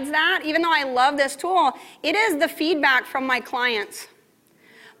decides that. Even though I love this tool, it is the feedback from my clients.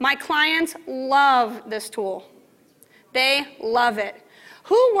 My clients love this tool. They love it.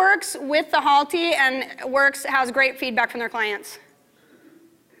 Who works with the Halti and has great feedback from their clients?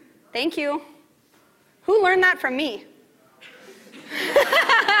 Thank you. Who learned that from me?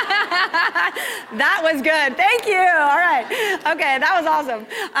 That was good. Thank you. All right. Okay, that was awesome.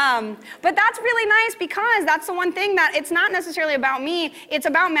 But that's really nice because that's the one thing that it's not necessarily about me. It's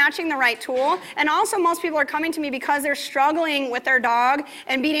about matching the right tool. And also most people are coming to me because they're struggling with their dog,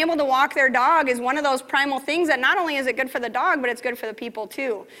 and being able to walk their dog is one of those primal things that not only is it good for the dog, but it's good for the people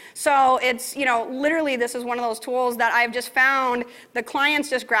too. So it's, literally this is one of those tools that I've just found the clients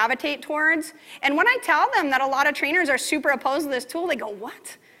just gravitate towards. And when I tell them that a lot of trainers are super opposed to this tool, they go,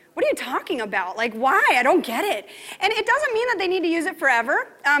 what? What are you talking about? Like, why? I don't get it. And it doesn't mean that they need to use it forever.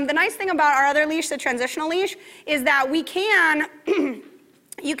 The nice thing about our other leash, the transitional leash, is that we can,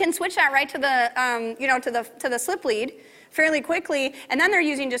 you can switch that right to the, to the slip lead fairly quickly, and then they're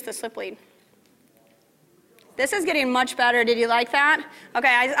using just the slip lead. This is getting much better. Did you like that?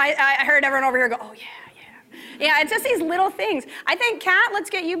 Okay, I heard everyone over here go, oh yeah, yeah. Yeah, it's just these little things. I think, Kat, let's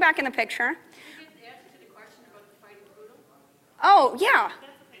get you back in the picture. Oh, yeah.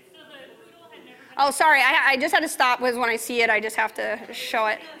 Oh, sorry, I just had to stop because when I see it, I just have to show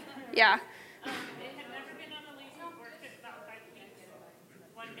it. Yeah. It had never been on a leash. We worked it about 5 weeks.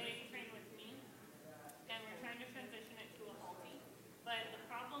 One day he trained with me, and we're trying to transition it to a Halti. But the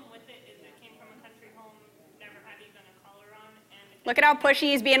problem with it is it came from a country home, never had even a collar on. And look at how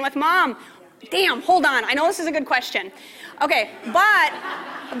pushy he's being with Mom. Damn, hold on. I know this is a good question. Okay, but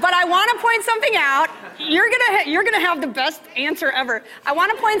I want to point something out. You're gonna have the best answer ever. I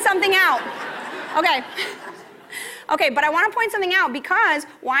want to point something out. Okay. Okay, but I want to point something out because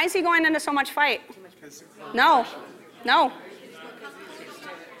why is he going into so much fight? No. No.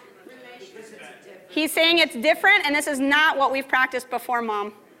 He's saying it's different, and this is not what we've practiced before,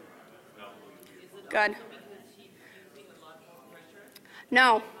 Mom. Good.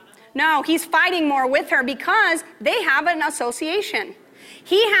 No. No, he's fighting more with her because they have an association.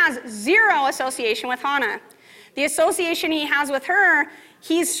 He has zero association with Hannah. The association he has with her,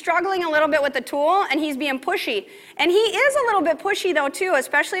 he's struggling a little bit with the tool, and he's being pushy. And he is a little bit pushy, though, too,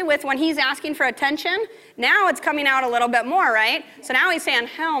 especially with when he's asking for attention. Now it's coming out a little bit more, right? So now he's saying,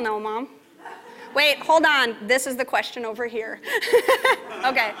 hell no, Mom. Wait, hold on. This is the question over here.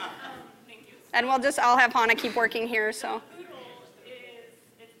 Okay. And I'll have Hannah keep working here, so.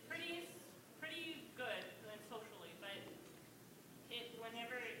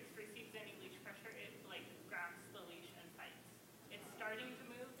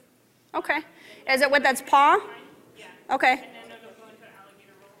 Okay. Is it with its paw? Yeah. Okay. And then it'll go into an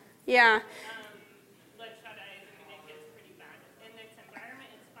alligator roll. Yeah. Bloodshot eyes, I mean, it gets pretty bad. In this environment,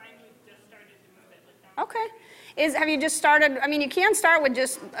 it's fine. We've just started to move it with them. Okay. Have you just started, I mean, you can start with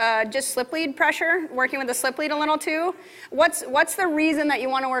just slip lead pressure, working with the slip lead a little too. What's the reason that you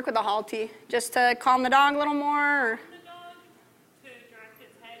want to work with the Halti? Just to calm the dog a little more? Or? The dog, to direct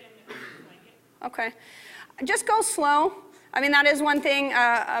its head, and it doesn't like it. Okay. Just go slow. I mean, that is one thing,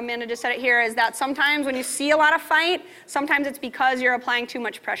 Amanda just said it here, is that sometimes when you see a lot of fight, sometimes it's because you're applying too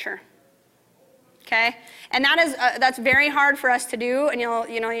much pressure. Okay? And that's very hard for us to do, and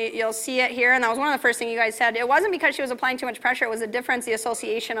you'll see it here, and that was one of the first things you guys said. It wasn't because she was applying too much pressure, it was the difference, the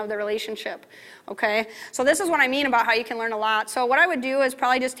association of the relationship. Okay? So this is what I mean about how you can learn a lot. So what I would do is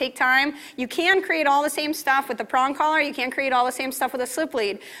probably just take time. You can create all the same stuff with the prong collar, you can create all the same stuff with a slip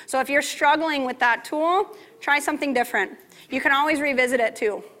lead. So if you're struggling with that tool, try something different. You can always revisit it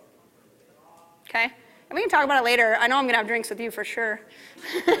too. Okay? And we can talk about it later. I know I'm going to have drinks with you for sure.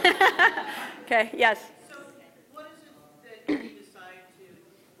 Okay, yes? So what is it that you decide to,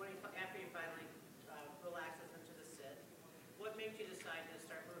 after you finally relaxes into the sit, what made you decide to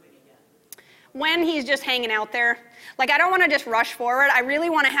start moving again? when he's just hanging out there. Like, I don't want to just rush forward. I really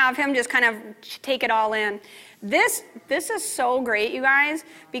want to have him just kind of take it all in. This is so great, you guys,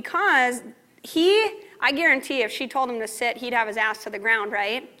 because I guarantee if she told him to sit, he'd have his ass to the ground,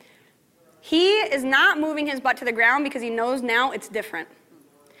 right? He is not moving his butt to the ground because he knows now it's different.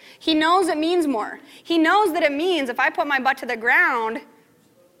 He knows it means more. He knows that it means if I put my butt to the ground,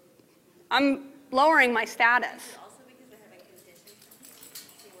 I'm lowering my status. Also because they have a condition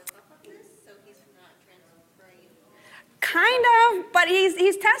to work off of this, so he's not transferring. Kind of, but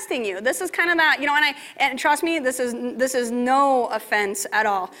he's testing you. This is kind of that, and trust me, this is no offense at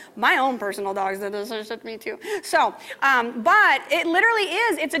all. My own personal dogs did this to me too. So, but it literally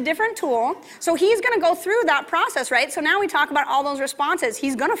is, it's a different tool. So he's gonna go through that process, right? So now we talk about all those responses.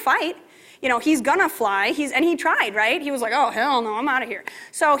 He's gonna fight. He's gonna fly. And he tried, right? He was like, oh, hell no, I'm out of here.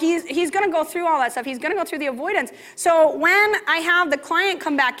 So he's gonna go through all that stuff. He's gonna go through the avoidance. So when I have the client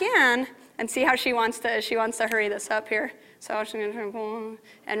come back in, and see how she wants to hurry this up here. So she's gonna try to pull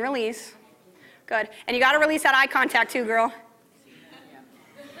and release. Good. And you gotta release that eye contact too, girl.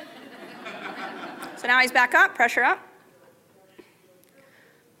 So now he's back up, pressure up.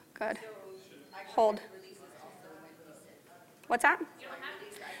 Good. Hold. What's that?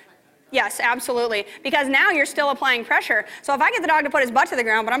 Yes, absolutely. Because now you're still applying pressure. So if I get the dog to put his butt to the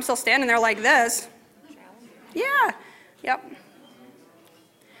ground, but I'm still standing there like this. Yeah. Yep.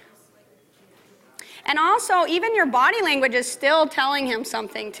 And also, even your body language is still telling him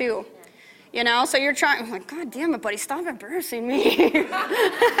something too. So you're trying, I'm like, God damn it, buddy, stop embarrassing me.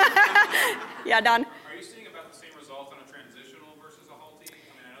 Yeah, Don. Are you seeing about the same result on a transitional versus a halty?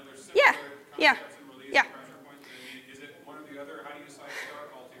 I know there's Yeah, yeah, concepts and release yeah. pressure points. Is it one or the other? How do you decide to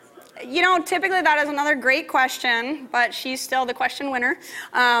start halty or pressure? Typically that is another great question, but she's still the question winner.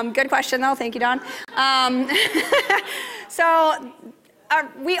 Good question though, thank you, Don. So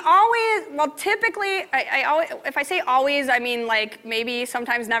we always, typically, if I say always, I mean like maybe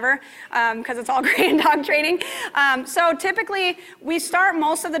sometimes never, because it's all great in dog training. So typically, we start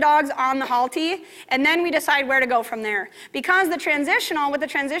most of the dogs on the halty, and then we decide where to go from there. Because with the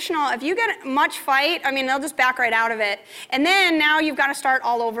transitional, if you get much fight, they'll just back right out of it. And then now you've got to start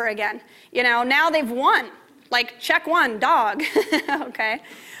all over again. Now they've won. Like, check one, dog, okay?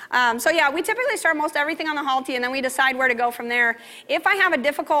 So yeah, we typically start most everything on the halty, and then we decide where to go from there. If I have a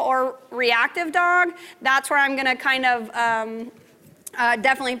difficult or reactive dog, that's where I'm gonna kind of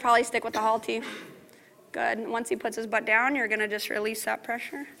definitely probably stick with the halty. Good, once he puts his butt down, you're gonna just release that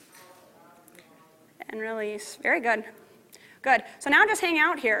pressure. And release, very good. Good, so now just hang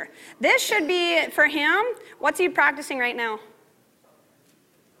out here. This should be, for him, what's he practicing right now?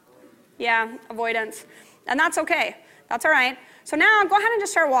 Yeah, avoidance. And that's okay, that's all right. So now go ahead and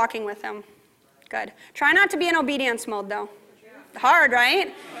just start walking with him. Good. Try not to be in obedience mode though. Hard,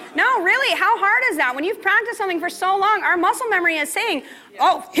 right? No, really, how hard is that? When you've practiced something for so long, our muscle memory is saying,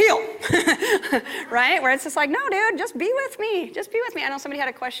 oh, heel, right? Where it's just like, no, dude, just be with me. Just be with me. I know somebody had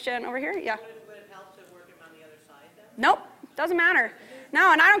a question over here. Yeah. Would it help to work him on the other side then? Nope, doesn't matter.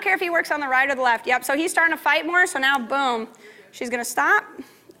 No, and I don't care if he works on the right or the left. Yep, so he's starting to fight more, so now, boom. She's gonna stop.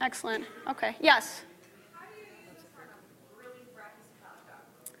 Excellent, okay, yes.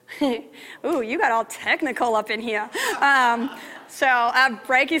 Ooh, you got all technical up in here. So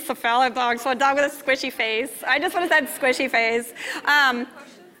brachycephalic dog, so a dog with a squishy face. I just would have said squishy face.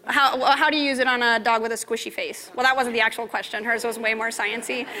 How do you use it on a dog with a squishy face? Well, that wasn't the actual question. Hers was way more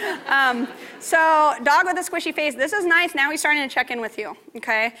sciencey. So dog with a squishy face, this is nice. Now he's starting to check in with you,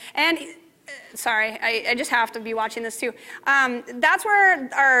 okay? And sorry, I just have to be watching this too. That's where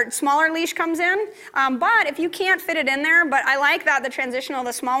our smaller leash comes in. But if you can't fit it in there, but I like that the transitional,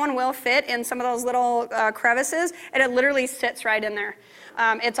 the small one will fit in some of those little crevices, and it literally sits right in there.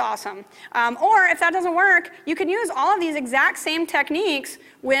 It's awesome. Or if that doesn't work, you can use all of these exact same techniques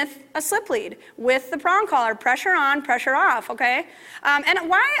with a slip lead, with the prong collar, pressure on, pressure off, okay? And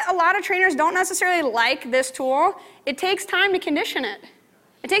why a lot of trainers don't necessarily like this tool, it takes time to condition it.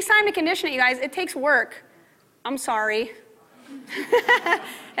 It takes time to condition it, you guys. It takes work. I'm sorry.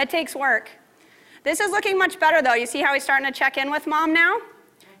 It takes work. This is looking much better, though. You see how he's starting to check in with mom now?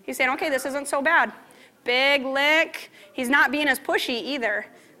 He's saying, okay, this isn't so bad. Big lick. He's not being as pushy either,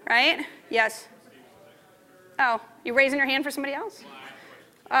 right? Yes. Oh, you raising your hand for somebody else?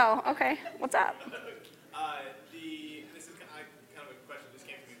 Oh, okay. What's up? This is kind of a question that just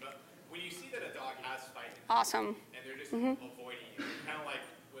came to me, but when you see that a dog has fight, awesome. And they're just avoiding you, kind of like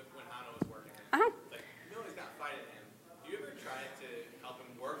when Hano was working. Like, you know he's got fight in him. Do you ever try to help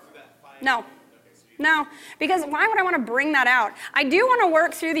him work through that fight? No. No, because why would I want to bring that out? I do want to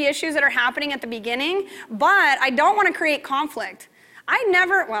work through the issues that are happening at the beginning, but I don't want to create conflict.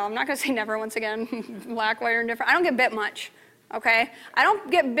 Well, I'm not going to say never once again, black, white, or indifferent. I don't get bit much, okay? I don't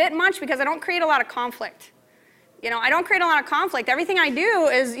get bit much because I don't create a lot of conflict. I don't create a lot of conflict. Everything I do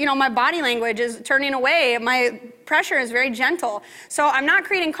is, my body language is turning away. My pressure is very gentle. So I'm not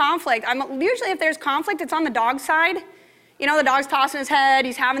creating conflict. Usually if there's conflict, it's on the dog's side. The dog's tossing his head,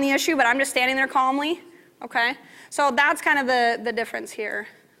 he's having the issue, but I'm just standing there calmly, okay? So that's kind of the difference here.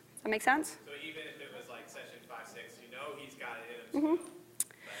 Does that make sense? So even if it was like session 5, 6, he's got it in him.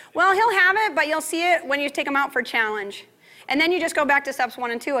 Well, he'll have it, but you'll see it when you take him out for a challenge. And then you just go back to steps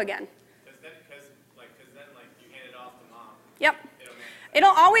 1 and 2 again. Because then you hand it off to mom. Yep. It'll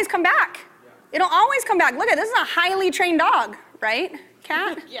always come back. It'll always come back. Look at this is a highly trained dog, right?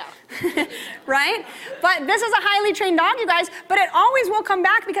 Cat? Yeah. Right? But this is a highly trained dog, you guys, but it always will come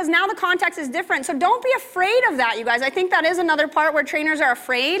back because now the context is different. So don't be afraid of that, you guys. I think that is another part where trainers are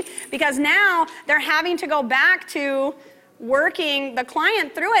afraid because now they're having to go back to working the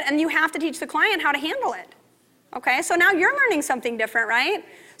client through it, and you have to teach the client how to handle it. Okay? So now you're learning something different, right?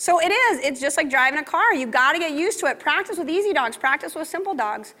 So it's just like driving a car. You got to get used to it. Practice with easy dogs, practice with simple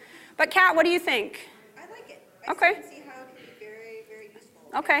dogs. But Kat, what do you think? I like it. Okay. can see how it can be very, very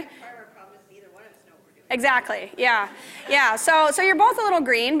useful. Okay. Part of our problem is neither one of us know what we're doing. Exactly. Yeah. Yeah. So you're both a little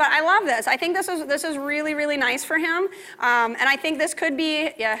green, but I love this. I think this is really, really nice for him. And I think this could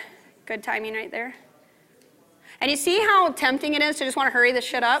be, good timing right there. And you see how tempting it is to just want to hurry this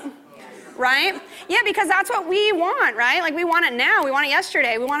shit up? Right? Yeah, because that's what we want, right? Like we want it now. We want it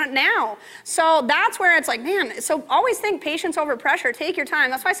yesterday. We want it now. So that's where it's like, man, so always think patience over pressure. Take your time.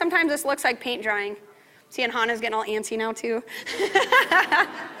 That's why sometimes this looks like paint drying. See, and Hannah's getting all antsy now too.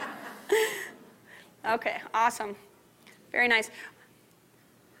 Okay, awesome. Very nice.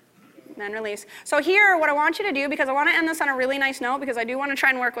 And then release. So here, what I want you to do, because I want to end this on a really nice note, because I do want to try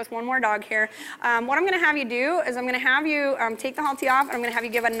and work with one more dog here. What I'm going to have you do is I'm going to have you take the halty off, and I'm going to have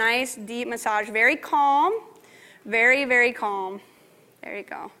you give a nice, deep massage. Very calm. Very, very calm. There you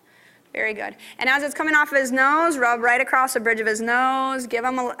go. Very good. And as it's coming off of his nose, rub right across the bridge of his nose. Give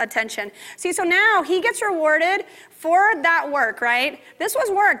him attention. See, so now he gets rewarded for that work, right? This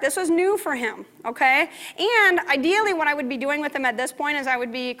was work. This was new for him, okay? And ideally, what I would be doing with him at this point is I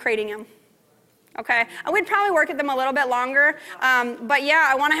would be crating him. Okay, I would probably work with them a little bit longer, but yeah,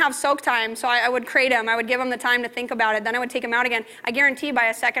 I want to have soak time, so I would crate him. I would give him the time to think about it. Then I would take him out again. I guarantee by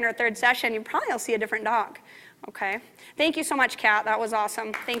a second or third session, you probably will see a different dog. Okay, thank you so much, Kat. That was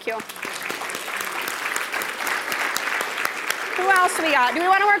awesome. Thank you. Who else do we got? Do we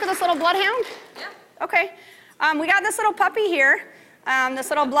want to work with this little bloodhound? Yeah. Okay, we got this little puppy here, this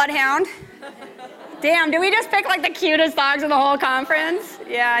little bloodhound. Damn, did we just pick like the cutest dogs in the whole conference?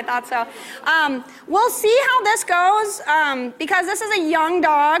 Yeah, I thought so. We'll see how this goes because this is a young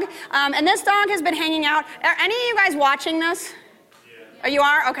dog and this dog has been hanging out. Are any of you guys watching this? Yeah. Oh, you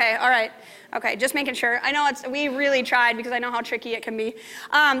are? Okay, all right. Okay, just making sure. I know we really tried because I know how tricky it can be.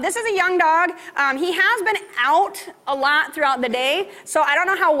 This is a young dog. He has been out a lot throughout the day, so I don't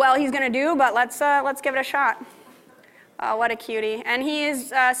know how well he's gonna do, but let's give it a shot. Oh, what a cutie. And he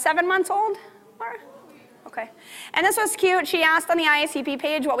is 7 months old? Okay. And this was cute. She asked on the IACP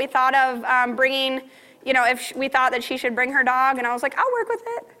page what we thought of bringing, if we thought that she should bring her dog, and I was like, I'll work with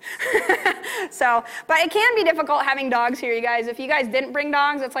it. So, but it can be difficult having dogs here, you guys. If you guys didn't bring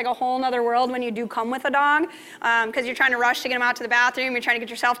dogs, it's like a whole nother world when you do come with a dog, because you're trying to rush to get them out to the bathroom, you're trying to get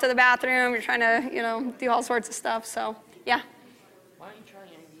yourself to the bathroom, you're trying to, do all sorts of stuff, so, yeah. Why don't you try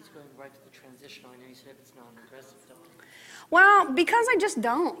any of these going right to the transitional? I know you said it's non-aggressive stuff. Well, because I just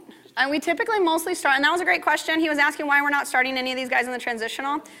don't. And we typically mostly start, and that was a great question. He was asking why we're not starting any of these guys in the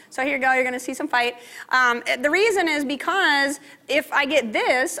transitional. So here you go, you're going to see some fight. The reason is because if I get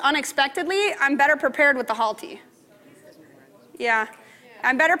this unexpectedly, I'm better prepared with the halty. Yeah,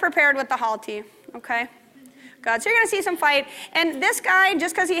 I'm better prepared with the halty, okay? Good, so you're going to see some fight. And this guy,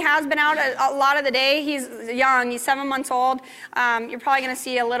 just because he has been out a lot of the day, he's young, he's 7 months old, you're probably going to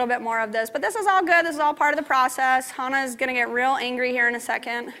see a little bit more of this. But this is all good, this is all part of the process. Hannah's going to get real angry here in a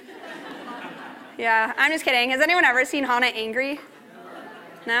second. Yeah, I'm just kidding. Has anyone ever seen Hannah angry?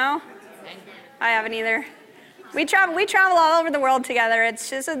 No? I haven't either. We travel all over the world together. It's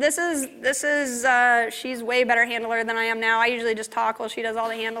just, she's way better handler than I am now. I usually just talk while she does all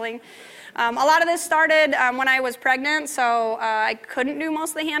the handling. A lot of this started when I was pregnant, so I couldn't do most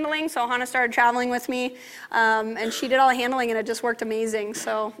of the handling, so Hannah started traveling with me, and she did all the handling, and it just worked amazing.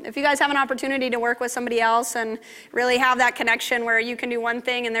 So if you guys have an opportunity to work with somebody else and really have that connection where you can do one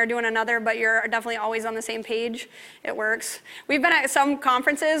thing and they're doing another, but you're definitely always on the same page, it works. We've been at some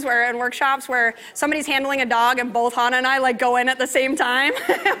conferences and workshops where somebody's handling a dog and both Hannah and I go in at the same time.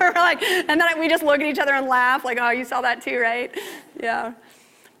 We're and then we just look at each other and laugh, oh, you saw that too, right? Yeah.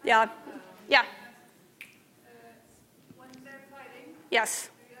 Yeah. Yeah. When they're fighting, Yes.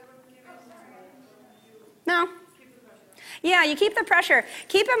 do you ever give them No. Yeah, you keep the pressure.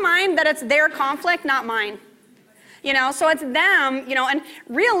 Keep in mind that it's their conflict, not mine. You know, so it's them, you know, and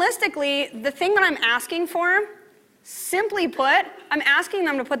realistically, the thing that I'm asking for, simply put, I'm asking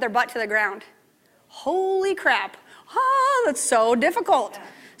them to put their butt to the ground. Holy crap. Oh, that's so difficult.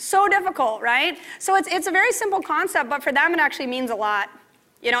 So difficult, right? So it's a very simple concept, but for them it actually means a lot.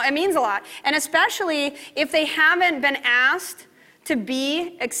 You know, it means a lot. And especially if they haven't been asked to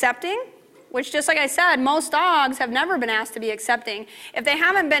be accepting, which just like I said, most dogs have never been asked to be accepting. If they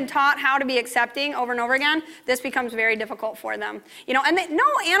haven't been taught how to be accepting over and over again, this becomes very difficult for them. You know, and no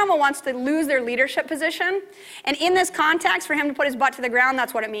animal wants to lose their leadership position. And in this context, for him to put his butt to the ground,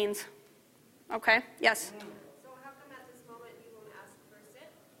 that's what it means. Okay, yes? So how come at this moment you won't ask for a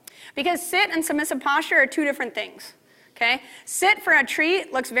sit? Because sit and submissive posture are two different things. Okay? Sit for a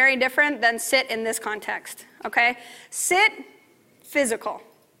treat looks very different than sit in this context. Okay? Sit, physical.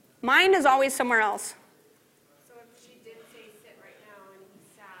 Mind is always somewhere else. So if she did say sit right now and he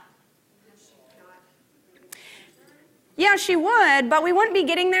sat, would she not? Yeah, she would, but we wouldn't be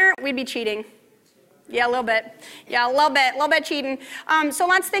getting there. We'd be cheating. Yeah, a little bit. Yeah, a little bit cheating. So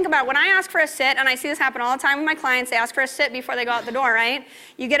let's think about it. When I ask for a sit, and I see this happen all the time with my clients, they ask for a sit before they go out the door, right?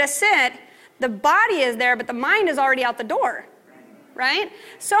 You get a sit, the body is there, but the mind is already out the door, right?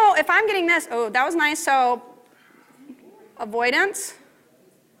 So if I'm getting this, oh, that was nice, so avoidance.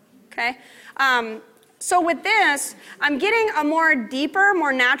 Okay. So with this, I'm getting a more deeper,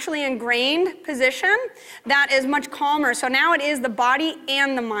 more naturally ingrained position that is much calmer. So now it is the body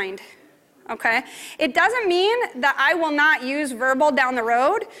and the mind. Okay. It doesn't mean that I will not use verbal down the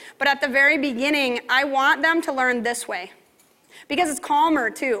road, but at the very beginning, I want them to learn this way because it's calmer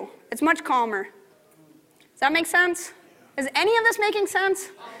too. It's much calmer. Does that make sense? Is any of this making sense?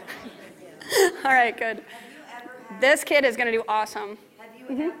 All right, good. This kid is going to do awesome. Have you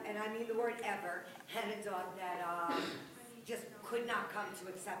ever, and I mean the word ever, had a dog that just could not come to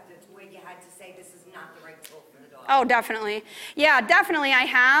acceptance where you had to say this is not the right tool for the dog? Oh, definitely. Yeah, definitely I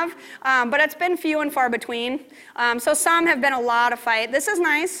have, but it's been few and far between. So some have been a lot of fight. This is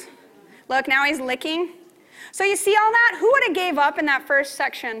nice. Look, now he's licking. So you see all that? Who would have gave up in that first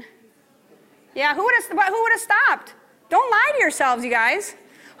section? Yeah, who would have stopped? Don't lie to yourselves, you guys.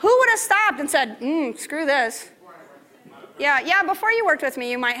 Who would have stopped and said, screw this? Yeah, before you worked with me,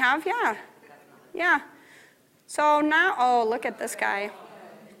 you might have, yeah. So now, oh, look at this guy.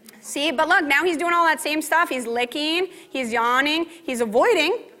 See, but look, now he's doing all that same stuff. He's licking, he's yawning, he's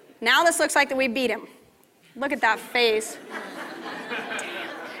avoiding. Now this looks like that we beat him. Look at that face.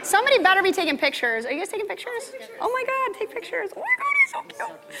 Somebody better be taking pictures. Are you guys taking pictures? Oh my God, take pictures. Oh my God, he's so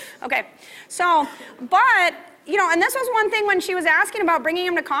cute. Okay, so, but, you know, and this was one thing when she was asking about bringing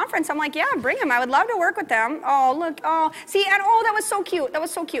him to conference. I'm like, yeah, bring him. I would love to work with them. Oh, look, oh, see, and oh, that was so cute. That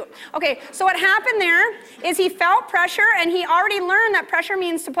was so cute. Okay, so what happened there is he felt pressure, and he already learned that pressure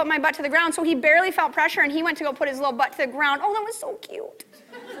means to put my butt to the ground, so he barely felt pressure, and he went to go put his little butt to the ground. Oh, that was so cute.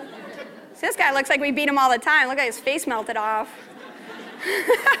 See, this guy looks like we beat him all the time. Look at his face melted off.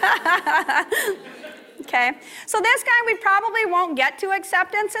 Okay, so this guy we probably won't get to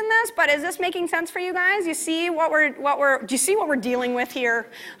acceptance in this, but is this making sense for you guys? You see do you see what we're dealing with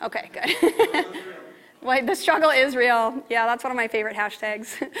here? Okay, good. Well, the struggle is real. Yeah, that's one of my favorite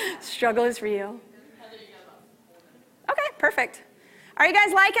hashtags. Struggle is real. Okay, perfect. Are you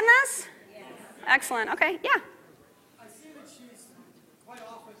guys liking this? Yes. Excellent. Okay, yeah. I see that she's quite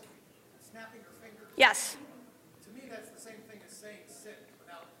often snapping her fingers. Yes. To me, that's the same thing as saying sit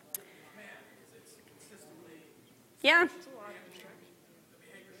without command, because it's consistently Yeah. the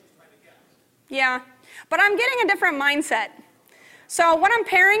behavior she's trying to get. Yeah, but I'm getting a different mindset. So what I'm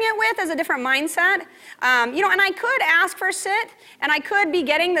pairing it with is a different mindset. You know, and I could ask for sit, and I could be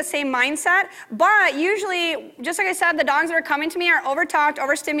getting the same mindset, but usually, just like I said, the dogs that are coming to me are overtalked,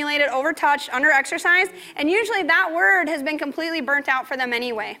 overstimulated, overtouched, underexercised, and usually that word has been completely burnt out for them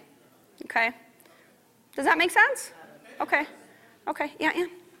anyway. Okay? Does that make sense? Okay. Okay, yeah. Do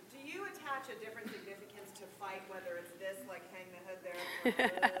you attach a different significance to fight, whether it's this, like hang the head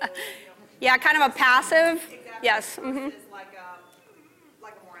there? Yeah, kind of a passive. Exactly. Yes. Versus like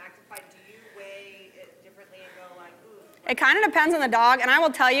a more active fight. Do you weigh it differently and go like, ooh? It kind of depends on the dog, and I will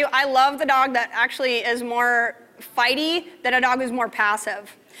tell you, I love the dog that actually is more fighty than a dog who's more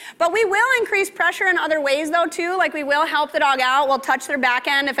passive. But we will increase pressure in other ways though too, like we will help the dog out, we'll touch their back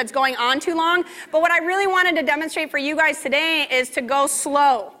end if it's going on too long. But what I really wanted to demonstrate for you guys today is to go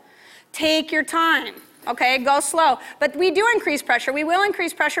slow. Take your time. Okay, go slow. But we do increase pressure. We will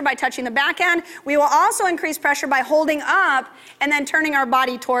increase pressure by touching the back end. We will also increase pressure by holding up and then turning our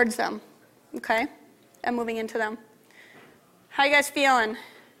body towards them. Okay, and moving into them. How you guys feeling?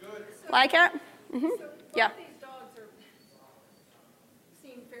 Good. Like it? So Yeah. both these dogs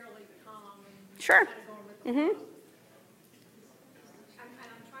seem fairly calm and Sure. kind of going with the flow. And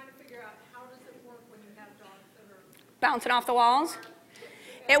I'm trying to figure out how does it work when you have dogs that are Bouncing off the walls.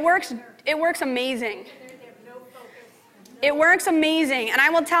 It works amazing. they have no focus. It works amazing. And I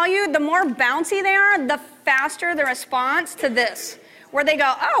will tell you, the more bouncy they are, the faster the response to this. Where they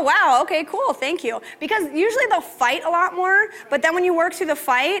go, oh, wow, okay, cool, thank you. Because usually they'll fight a lot more, but then when you work through the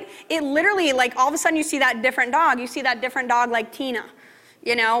fight, it literally, like, all of a sudden you see that different dog. You see that different dog like Tina,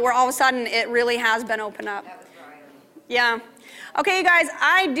 you know, where all of a sudden it really has been opened up. Yeah. Okay, you guys,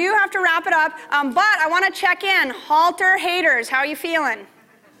 I do have to wrap it up, but I want to check in. Halter haters, how are you feeling?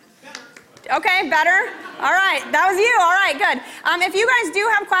 Okay, better? All right, that was you. All right, good. If you guys do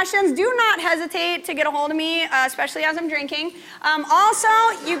have questions, do not hesitate to get a hold of me, especially as I'm drinking. Also,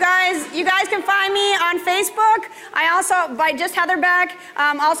 you guys can find me on Facebook. I also, by just Heather Beck,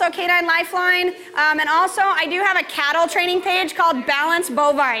 also Canine Lifeline, and also I do have a cattle training page called Balance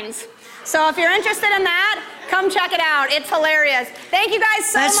Bovines. So if you're interested in that, come check it out. It's hilarious. Thank you guys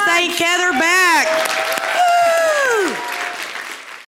so much. Let's thank Heather Beck.